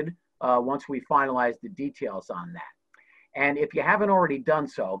posted once we finalize the details on that. And if you haven't already done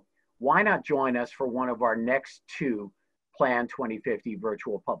so, why not join us for one of our next 2 Plan 2050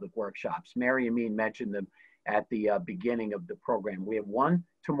 virtual public workshops? Mary Amin mentioned them at the beginning of the program. We have one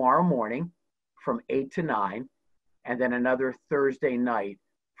tomorrow morning from 8 to 9, and then another Thursday night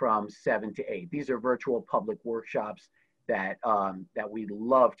from 7 to 8. These are virtual public workshops that, that we'd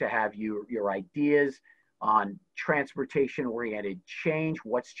love to have your ideas on transportation-oriented change,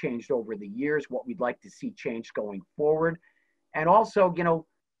 what's changed over the years, what we'd like to see change going forward, and also, you know,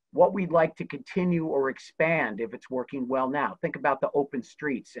 what we'd like to continue or expand if it's working well now. Think about the open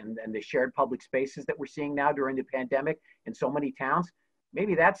streets and the shared public spaces that we're seeing now during the pandemic in so many towns.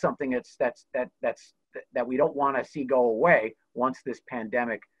 Maybe that's something that we don't want to see go away once this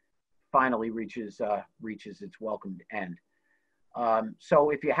pandemic finally reaches its welcomed end. So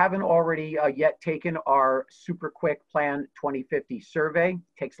if you haven't already yet taken our super quick Plan 2050 survey, it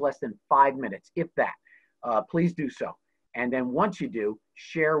takes less than 5 minutes, if that. Please do so. And then once you do,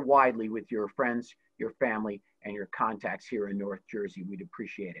 share widely with your friends, your family, and your contacts here in North Jersey. We'd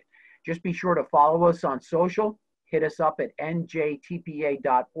appreciate it. Just be sure to follow us on social. Hit us up at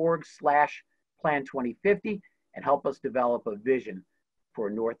njtpa.org/Plan2050 and help us develop a vision for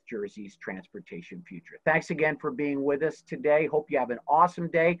North Jersey's transportation future. Thanks again for being with us today. Hope you have an awesome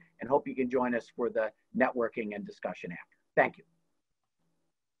day and hope you can join us for the networking and discussion after. Thank you.